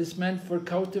life is meant for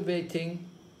cultivating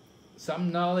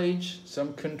some knowledge,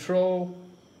 some control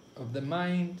of the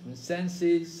mind and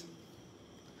senses.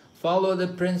 Follow the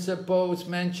principles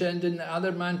mentioned in the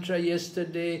other mantra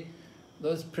yesterday,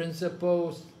 those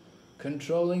principles,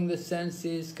 controlling the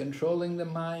senses, controlling the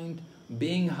mind,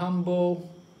 being humble,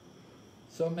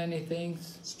 so many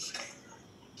things.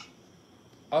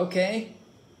 Okay,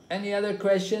 any other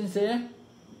questions there?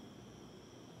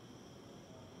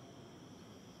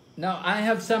 Now I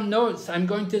have some notes. I'm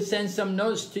going to send some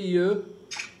notes to you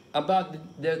about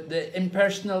the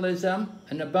impersonalism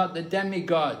and about the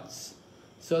demigods.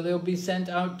 So they'll be sent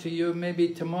out to you maybe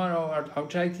tomorrow, or I'll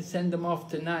try to send them off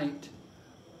tonight.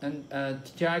 And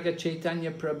Tyaga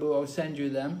Chaitanya Prabhu, I'll send you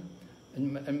them.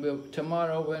 And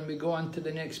tomorrow when we go on to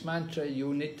the next mantra,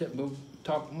 we'll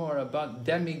talk more about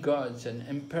demigods and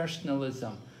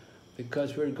impersonalism,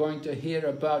 because we're going to hear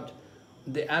about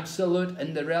the absolute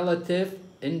and the relative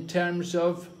in terms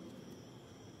of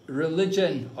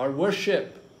religion or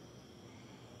worship.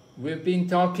 We've been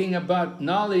talking about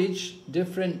knowledge, the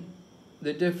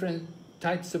different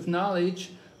types of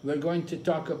knowledge. We're going to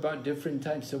talk about different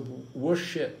types of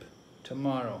worship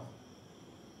tomorrow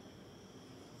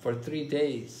for 3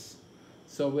 days.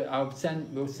 So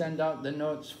we'll send out the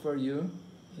notes for you.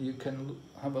 You can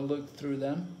have a look through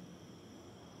them.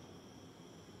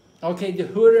 Okay,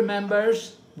 who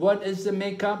remembers what is the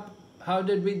makeup? How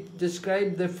did we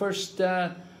describe the first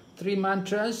 3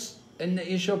 mantras in the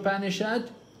Isopanisad?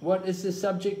 What is the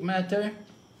subject matter?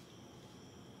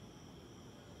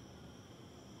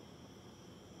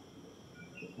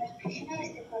 Krishna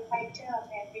is the proprietor of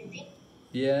everything.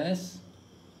 Yes.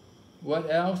 What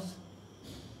else?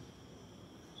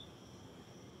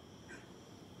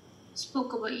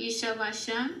 Spoke about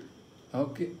Ishavasham.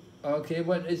 Okay,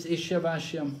 what is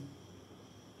Ishavasham?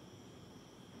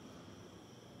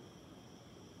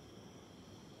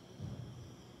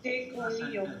 Take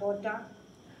only your quota.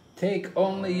 Take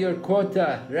only your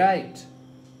quota, right.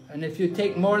 And if you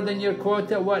take more than your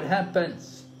quota, what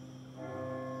happens?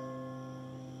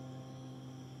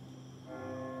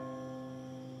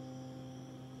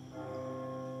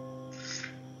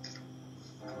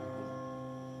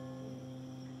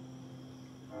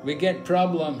 We get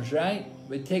problems, right?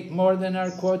 We take more than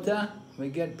our quota, we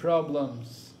get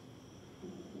problems.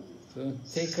 So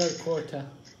take our quota.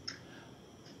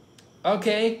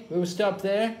 Okay, we'll stop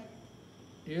there.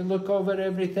 You look over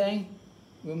everything.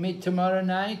 We'll meet tomorrow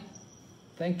night.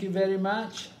 Thank you very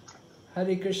much.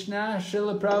 Hare Krishna,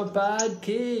 Srila Prabhupada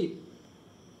ki.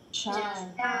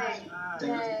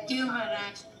 Thank you,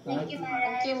 Maharaj. Thank you,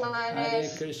 Maharaj. Hare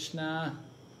Krishna.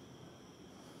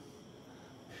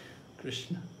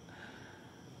 Krishna.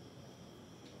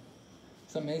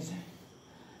 It's amazing.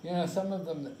 You know, some of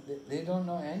them, they don't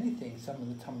know anything some of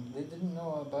the time. They didn't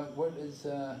know about what is,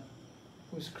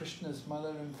 who's Krishna's mother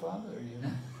and father, you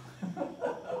know.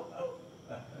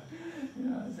 You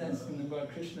know, I was asking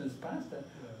about Krishna's past.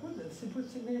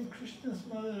 What's the name? Krishna's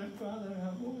mother and father?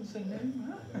 What was her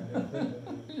name?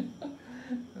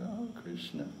 Oh,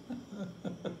 Krishna.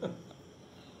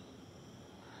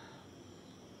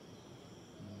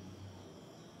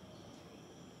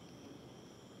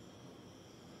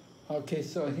 Okay,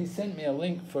 so he sent me a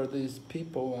link for these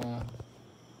people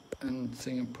in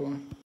Singapore.